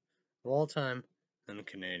Gretzky of all time and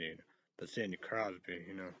Canadian. But Sandy Crosby.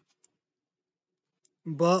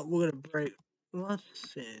 But we're gonna break. Let's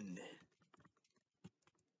send.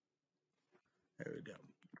 There we go.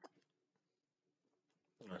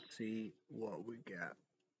 Let's see what we got.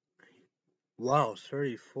 Wow,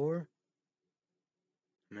 34?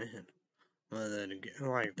 Man. Well, then again,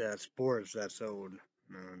 like that sports, that's old.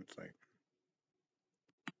 No, it's like,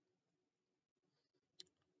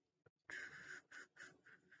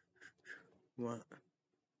 what?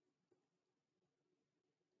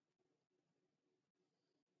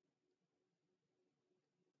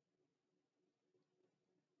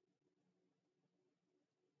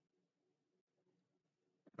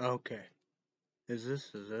 Okay. Is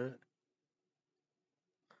it?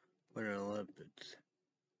 Winter Olympics.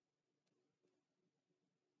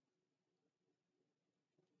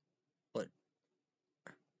 What?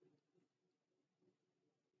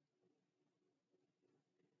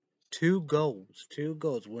 Two goals,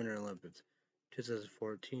 Winter Olympics.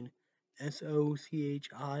 2014.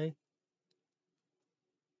 SOCHI.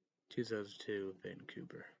 2002,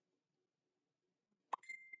 Vancouver.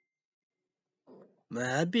 Man,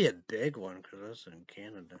 that'd be a big one because that's in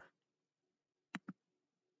Canada.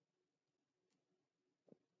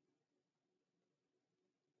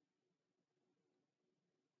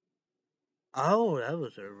 Oh, that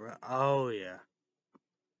was a. Oh, yeah.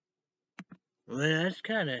 Man, that's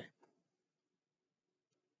kind of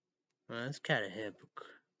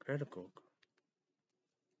hypocritical.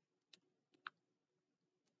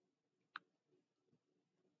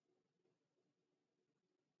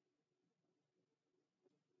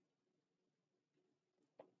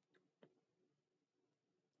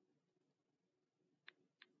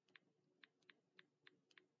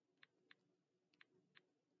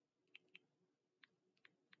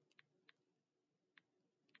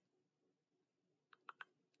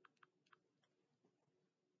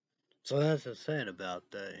 So that's the sad about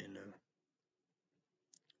that.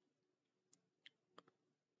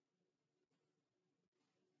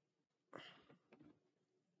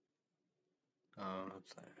 Oh,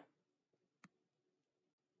 that's sad.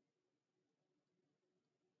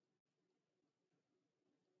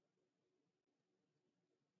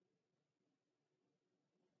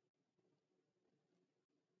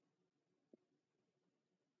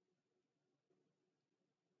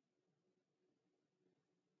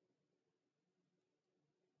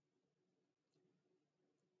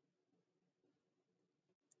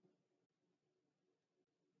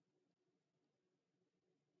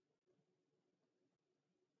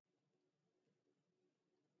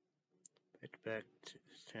 Back to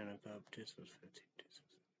Stanley Cup 2015.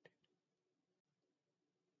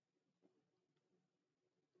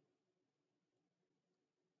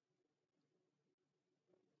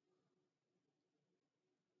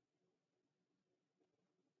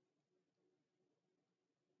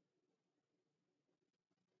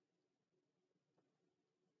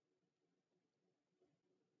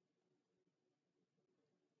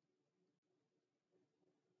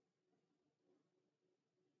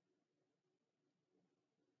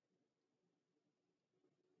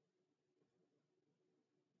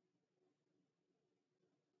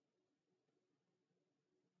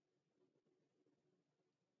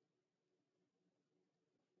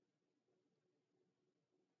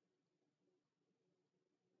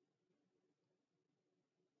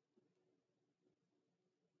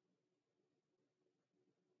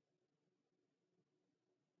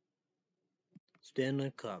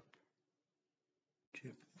 Stanley Cup.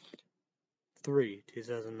 3,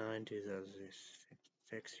 2009,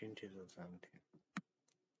 2016, 2017.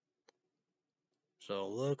 So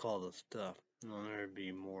look all the stuff. And then there'd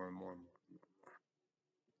be more and more and more.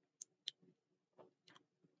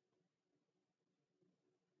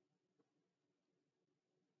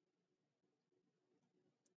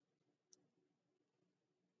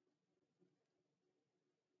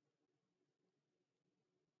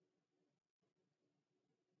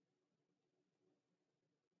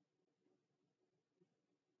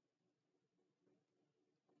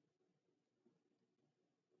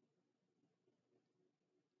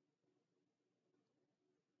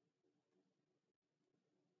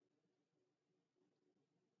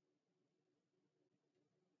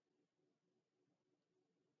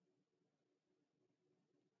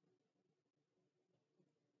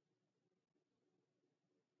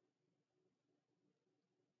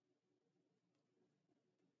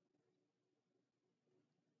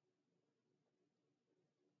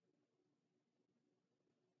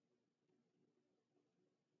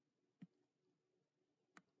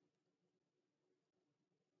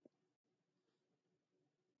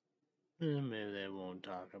 Maybe they won't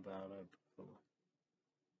talk about it.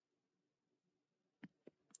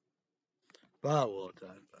 But we'll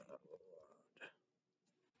talk about it.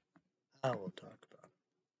 I will talk about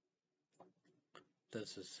it.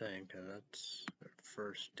 That's the saying, because that's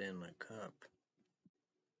first Stanley Cup.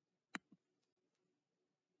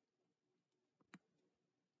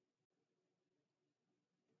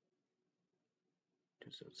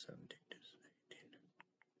 2017, 2018.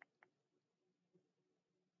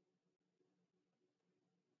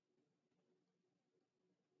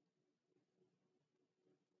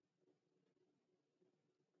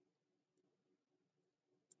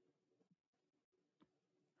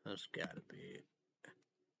 That's gotta be it.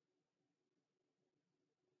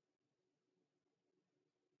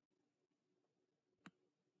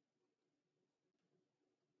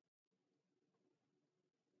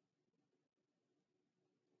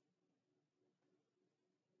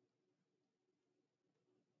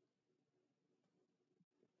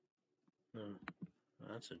 Hmm,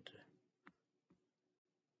 that's a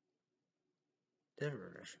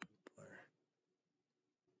different Russian player.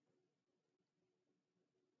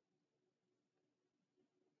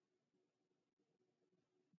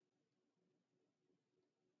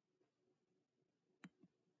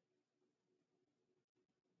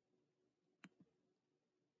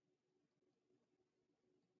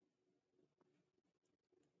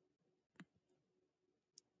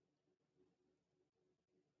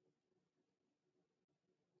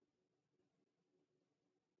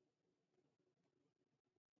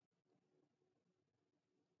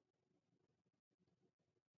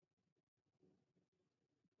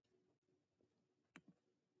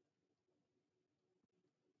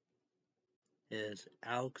 Is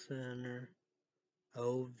Alexander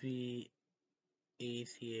Ovechkin,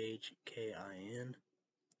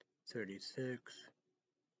 36,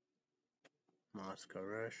 Moscow,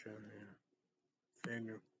 Russia. Yeah,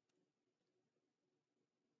 figure.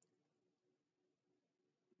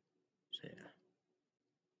 So yeah.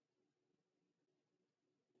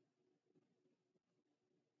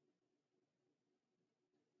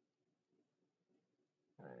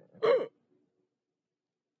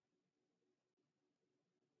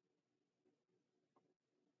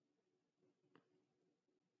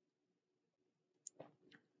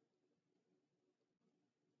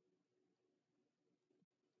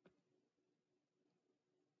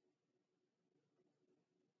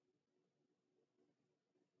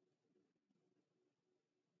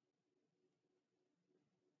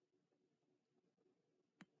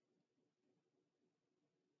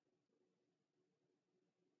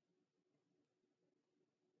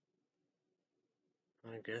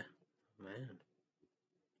 Okay, man.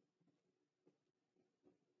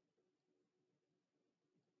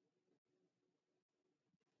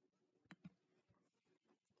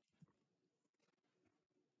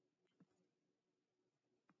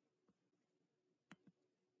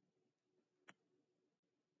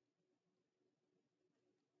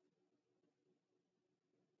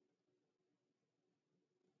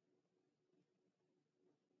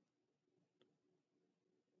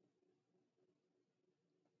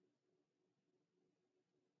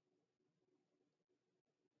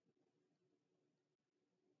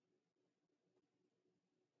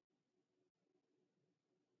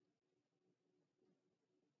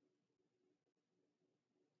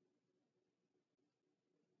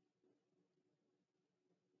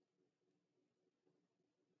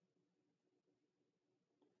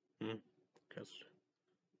 Cause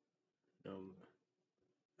no.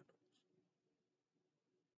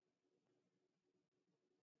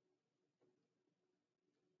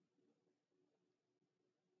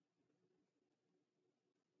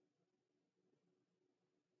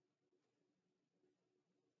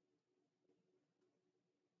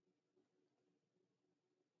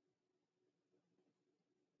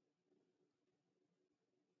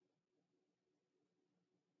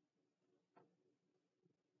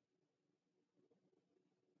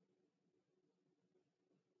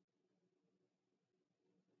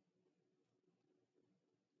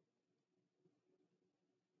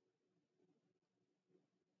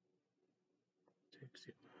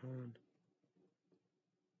 61.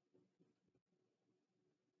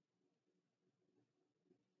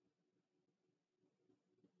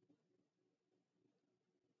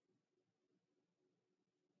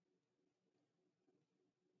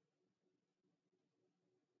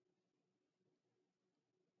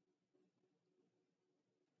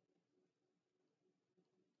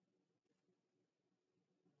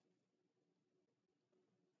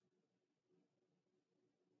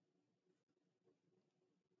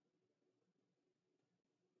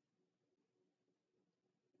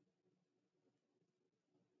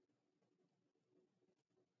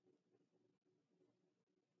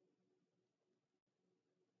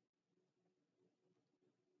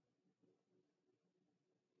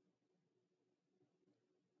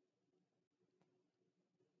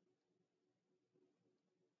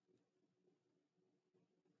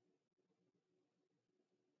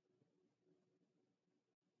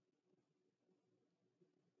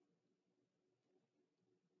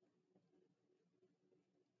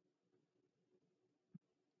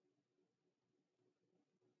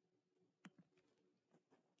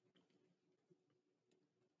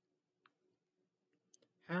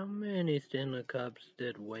 How many Stanley Cups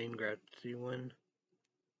did Wayne Gretzky win?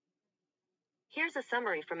 Here's a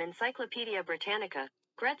summary from Encyclopedia Britannica.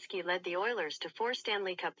 Gretzky led the Oilers to 4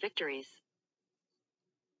 Stanley Cup victories.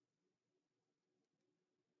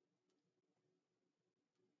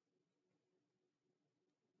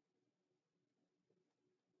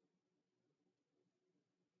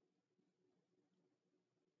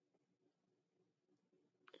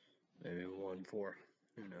 Maybe 1-4.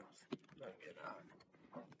 Who knows? I'll get out.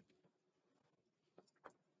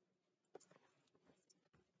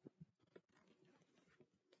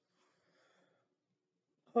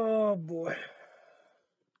 Oh boy.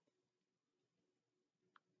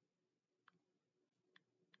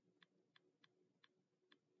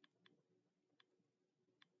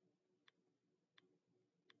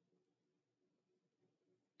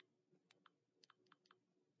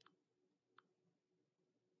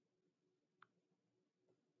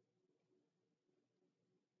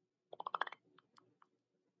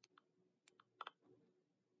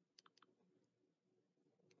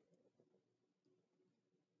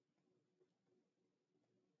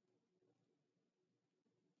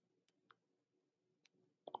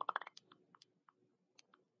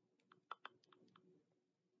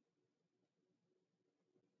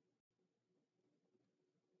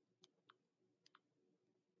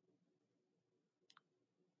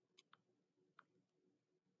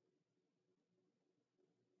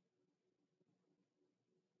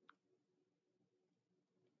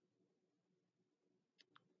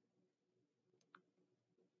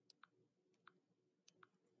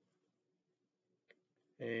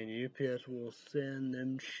 And UPS will send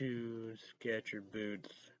them shoes, Skechers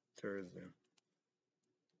boots, Thursday.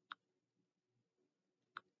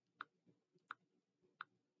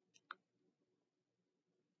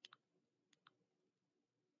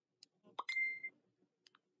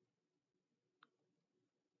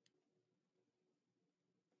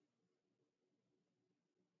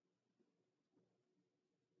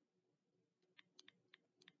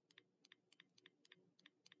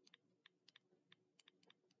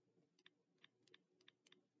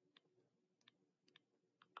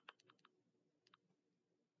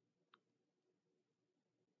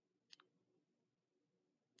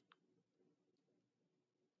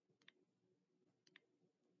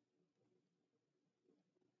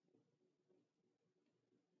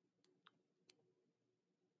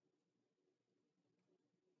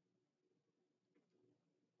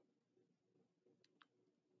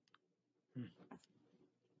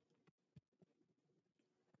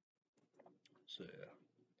 So yeah.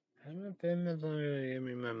 Haven't payments gonna give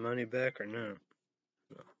me my money back or no?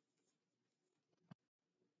 No.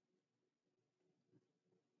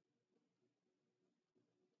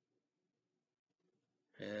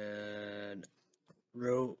 And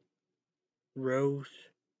roast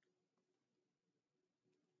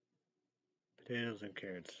potatoes and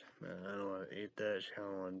carrots. Man, I don't want to eat that. I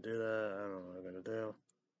don't want to do that. I don't know what I'm gonna do.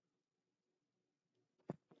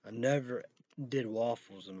 I never did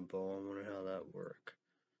waffles in a bowl. I wonder how that work.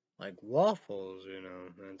 Like waffles,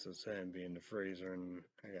 that's the same. Be in the freezer, and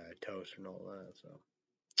I got a toaster and all that. So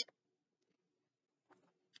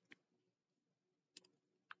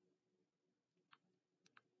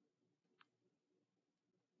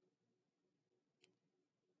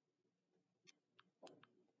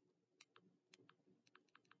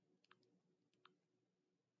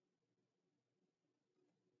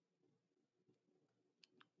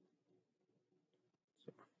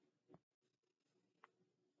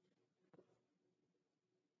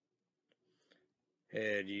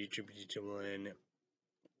head YouTube win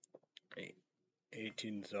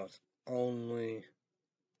 18 sauce only.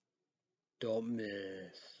 Don't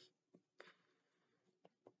miss.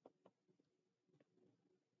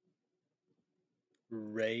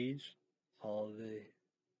 Raze holiday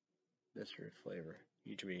mystery flavor.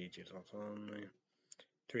 YouTube 18 sauce only.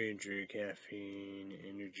 300 caffeine,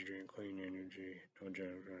 energy drink, clean energy, no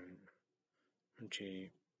junk,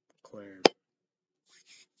 cheap, clear,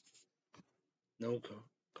 no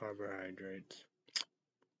carbohydrates.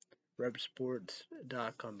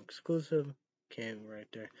 Repsports.com exclusive. Can't right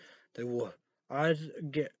there. They will. I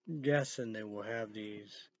guessing they will have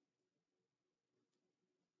these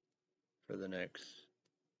for the next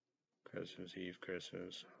Christmas Eve,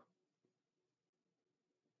 Christmas,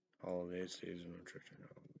 holiday season,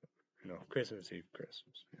 Christmas Eve,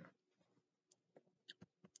 Christmas. Yeah.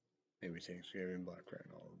 Maybe Thanksgiving, Black Friday,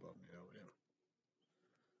 all above me. Yeah.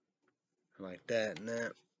 Like that, and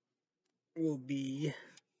that will be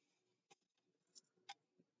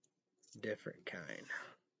different kind.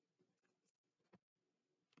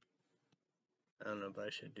 I don't know if I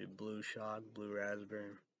should do blue shock, blue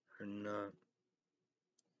raspberry, or not.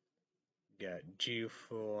 Got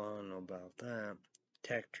G-Full, I don't know about that.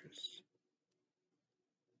 Tetris.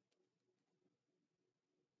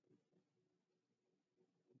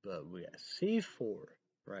 But we got C4.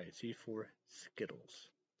 Right, C4 Skittles.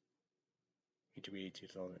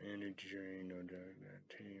 HB all energy drink, no drug,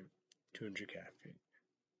 200 caffeine.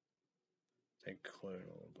 They include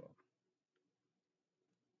all of them.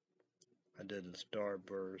 I did the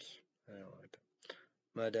Starburst. I don't like that.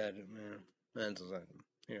 My dad, man's like,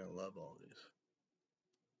 you know, love all these.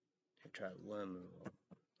 He tried lemon.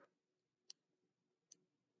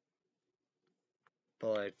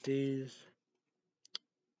 But like these,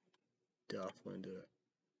 definitely do it.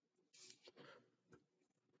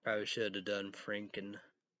 Probably should have done Franken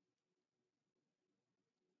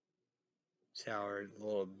sour a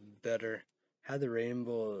little better. Had the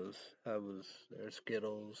rainbows, that was their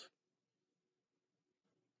Skittles.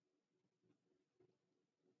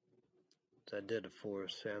 So I did a 4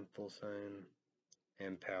 sample thing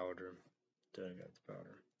and powder. Then I got the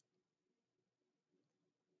powder.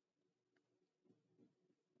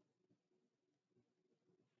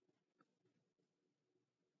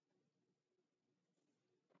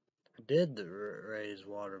 I did the Raze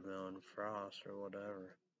watermelon frost or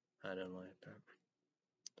whatever. I didn't like that.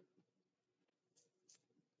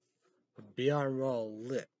 Beyond Raw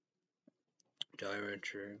Lit. Jolly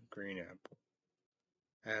Rancher, green apple.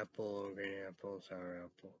 Apple, green apple, sour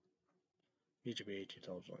apple. Each of each is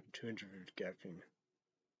also like 250 caffeine.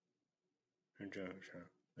 And the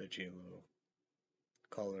little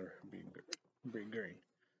color be green.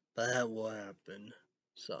 But that will happen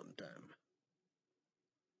sometime.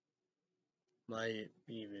 Might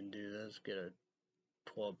even do this, get a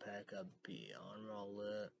 12-pack of Beyond Raw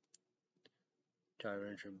Lit. Jolly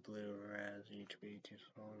Rancher Blue Raz, each beach is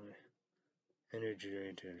only energy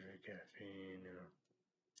drink, caffeine,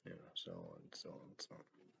 so on, so on, so on.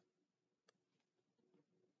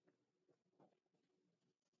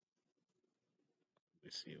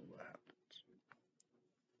 We see what happens.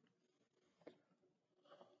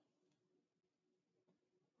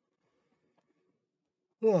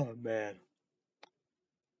 Oh man.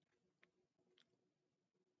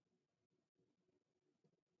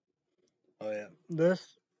 Oh yeah.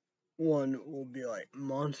 This one will be like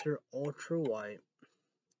Monster Ultra White.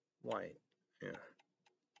 White. Yeah.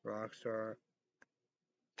 Rockstar.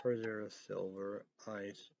 Zero Silver.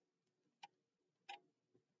 Ice.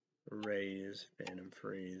 Raze. Phantom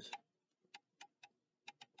Freeze.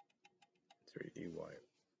 3D White.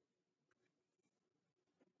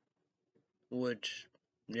 Which,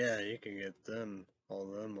 yeah, you can get them all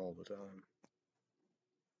the time.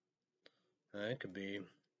 That could be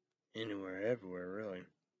anywhere, everywhere, really.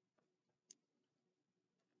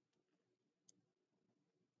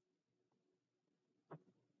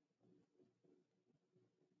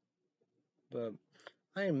 But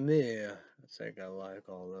I think I like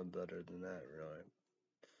all of them better than that, really.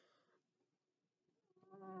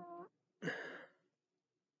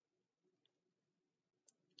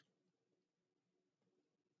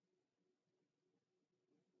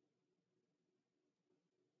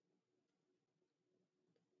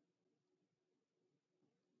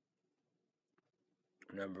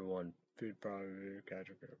 Number one food product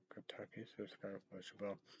category, Kentucky, so it's kind of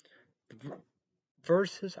questionable.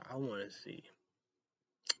 Versus, I want to see.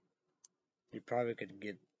 You probably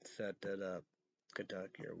could set that up,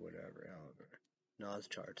 Kentucky or whatever. However, Nas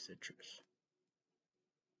chart citrus,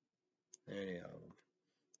 any of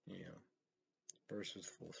them, versus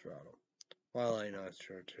full throttle. While I Nas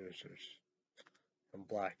chart citrus, and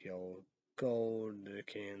black, yellow, gold, the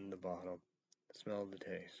can, the bottom, smell, the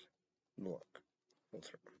taste, look, full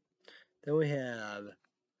throttle. Then we have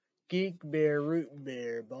Geek Bear Root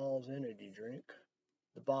Beer Balls Energy Drink.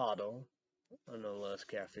 The bottle, I know less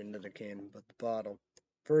caffeine than the can, but the bottle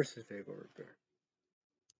versus Vegan Root Beer.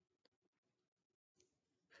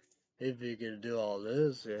 If you could do all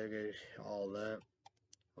this, yeah, get all that.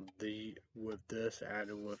 With this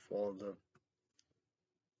added with all the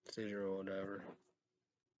seizure or whatever.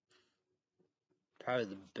 Probably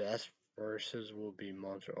the best versus will be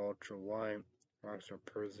Monster Ultra White, Rockstar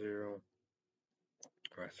Per Zero,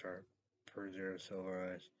 Rockstar Per Zero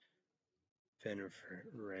Silver Ice,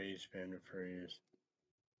 Raze, Phantom Freeze,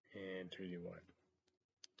 and 3D White.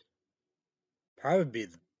 Probably be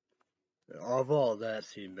of all that,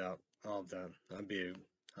 see about all that. I'm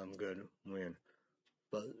good win.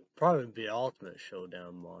 But probably be Ultimate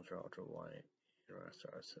Showdown Monster Ultra White,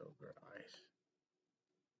 Rockstar Silver Ice,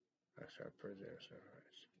 Rockstar Per Zero Silver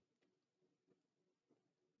Ice.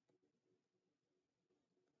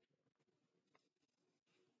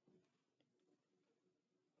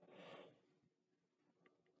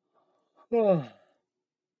 Oh,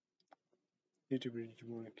 YouTubers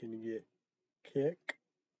can get kick.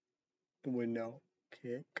 We know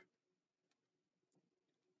kick.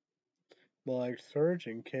 But like Surge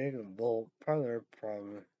and Kick and Bolt, part of their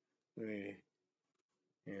problem, we,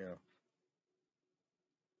 you know,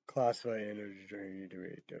 classify energy drink to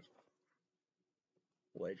be different.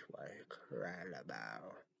 Which way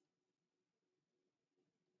Carabao.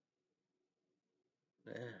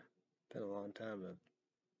 Yeah, been a long time of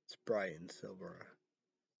Sprite and Silver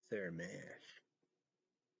Thermash.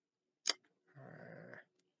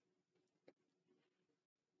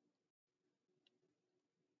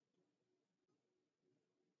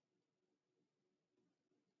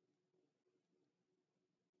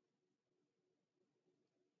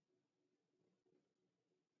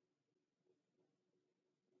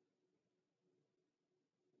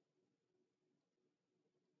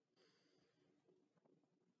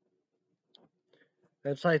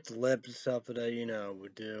 It's like the lip stuff that I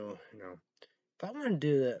would do. If I want to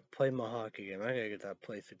do that, play my hockey game, I gotta get that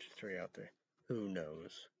PlayStation 3 out there. Who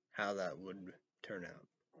knows how that would turn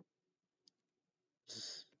out?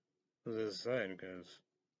 Just, I was just saying, because.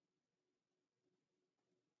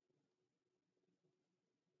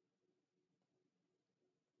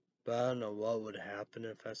 But I don't know what would happen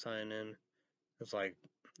if I sign in. It's like,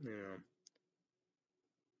 you know,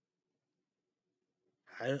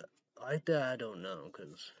 I like that. I don't know,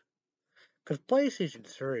 because PlayStation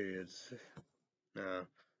 3 is no,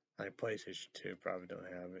 like PlayStation 2 probably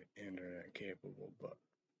don't have it internet capable, but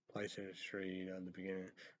PlayStation 3, in the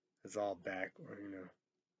beginning, it's all back,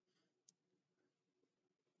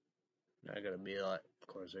 not gonna be like, of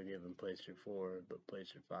course, they're giving PlayStation 4, but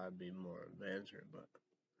PlayStation 5 be more advanced, but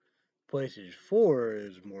PlayStation 4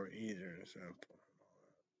 is more easier and simple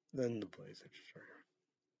than the PlayStation 3.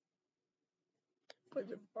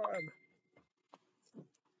 PlayStation 5.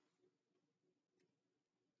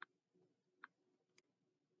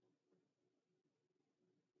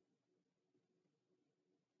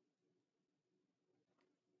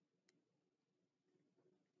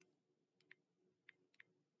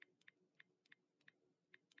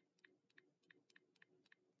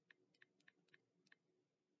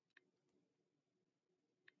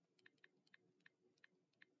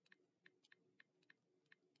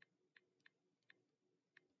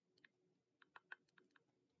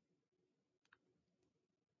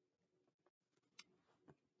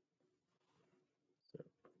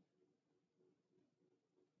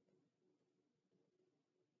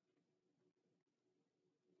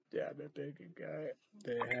 Yeah, that big guy.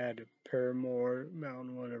 They had a Paramore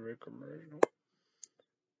Mountain whatever commercial.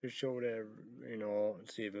 It showed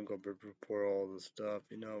Stephen Colbert report all the stuff,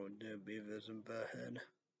 did Beavis and Butthead.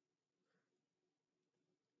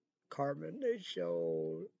 Carmen, they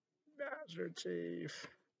showed Master Chief.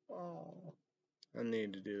 Oh, I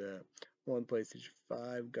need to do that. One PlayStation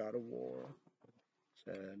 5, God of War.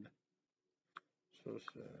 Sad. So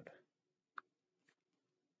sad.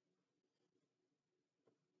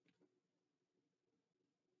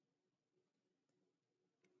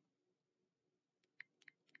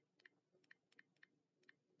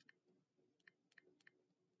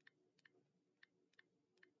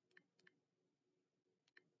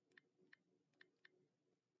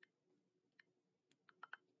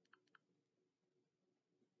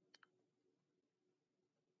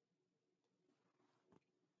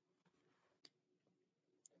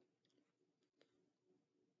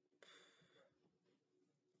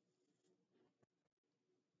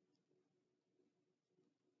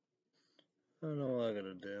 I don't know what I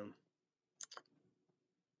gotta do.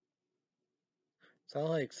 So I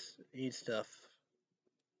like eat stuff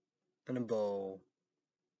in a bowl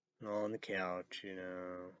and on the couch.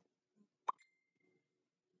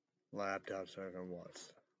 Laptop so I can watch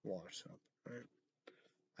something, right?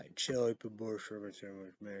 Like chili, put more sugar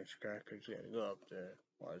sandwich, mix crackers, gotta go up there,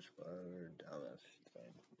 watch whatever dumbass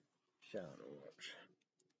thing. Shout and watch.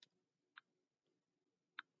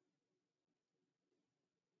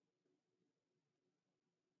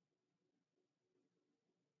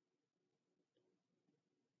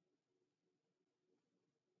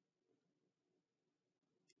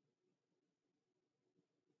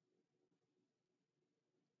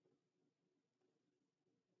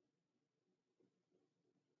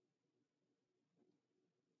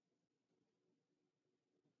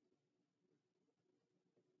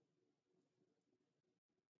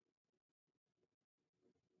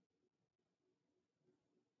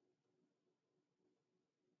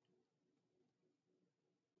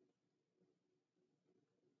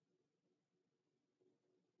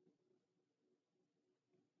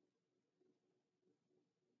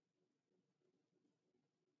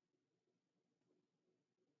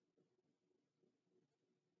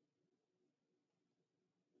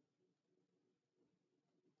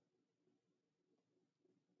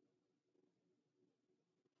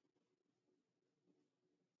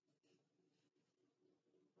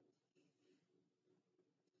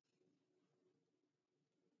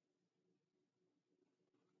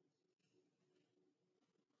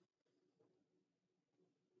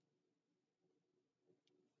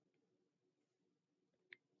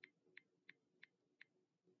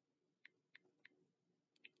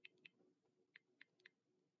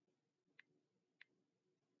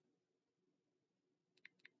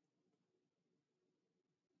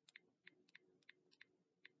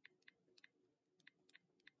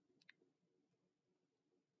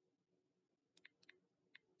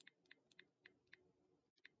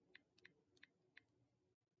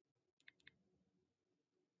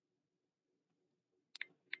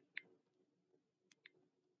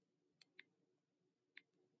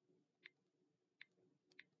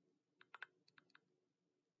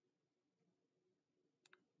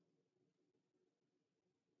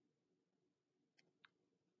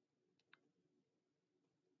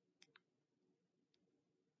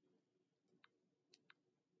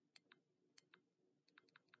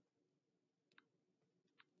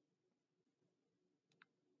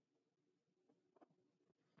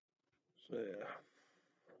 Yeah.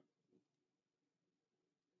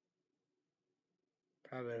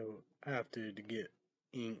 Probably have to get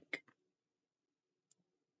ink.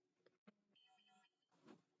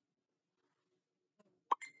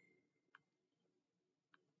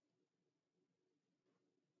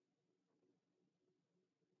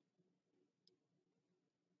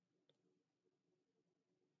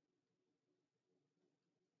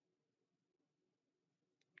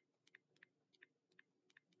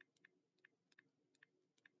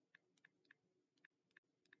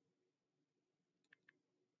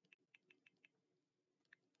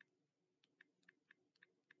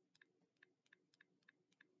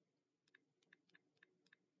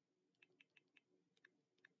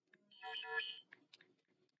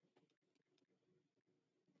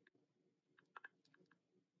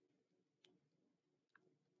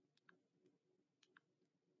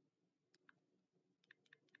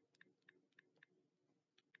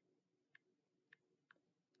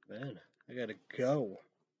 Man, I gotta go.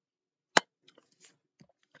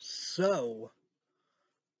 So,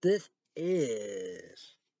 this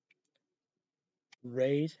is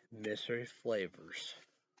Raze Mystery Flavors.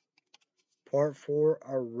 Part 4,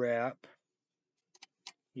 a wrap.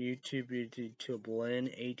 YouTube to blend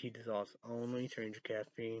 18 sauce only, change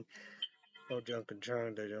caffeine, no junk and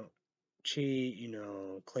junk, they don't cheat,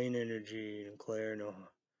 clean energy, and clear, no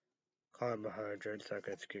carbohydrates, like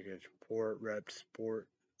that's kick support, rep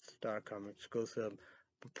sports.com exclusive.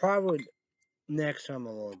 But probably next time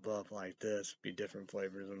a little above like this, be different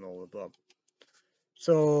flavors and a little above.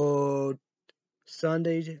 So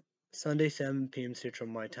Sunday 7 p.m. Central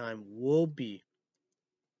my time will be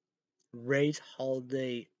Raze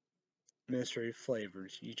Holiday Mystery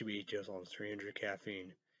Flavors. YouTube just on 300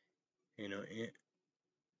 caffeine.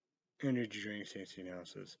 Energy drink 16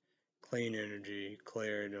 ounces. Clean energy,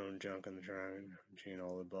 clear, no junk in the drink, and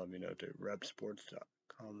all the above, to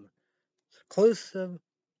repsports.com. Exclusive.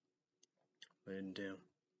 And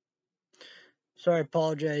sorry,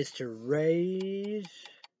 apologize to Raze.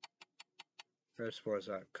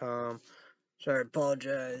 Repsports.com. Sorry,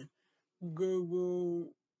 apologize.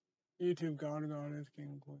 Google, YouTube, God, is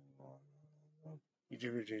King, Queen,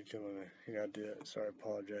 YouTube, you gotta do it. Sorry,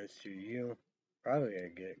 apologize to you. Probably gotta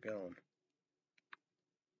get it going.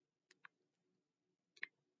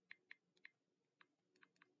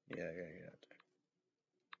 Yeah, I gotta get out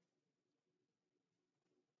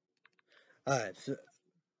there. Alright, so,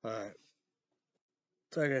 alright.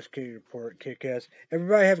 So I guess kick report, kick ass.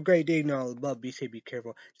 Everybody have a great day. Now, above, be safe, be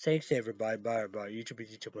careful. Thanks to everybody. Bye, everybody.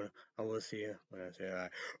 YouTube, I will see you when I say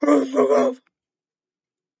alright.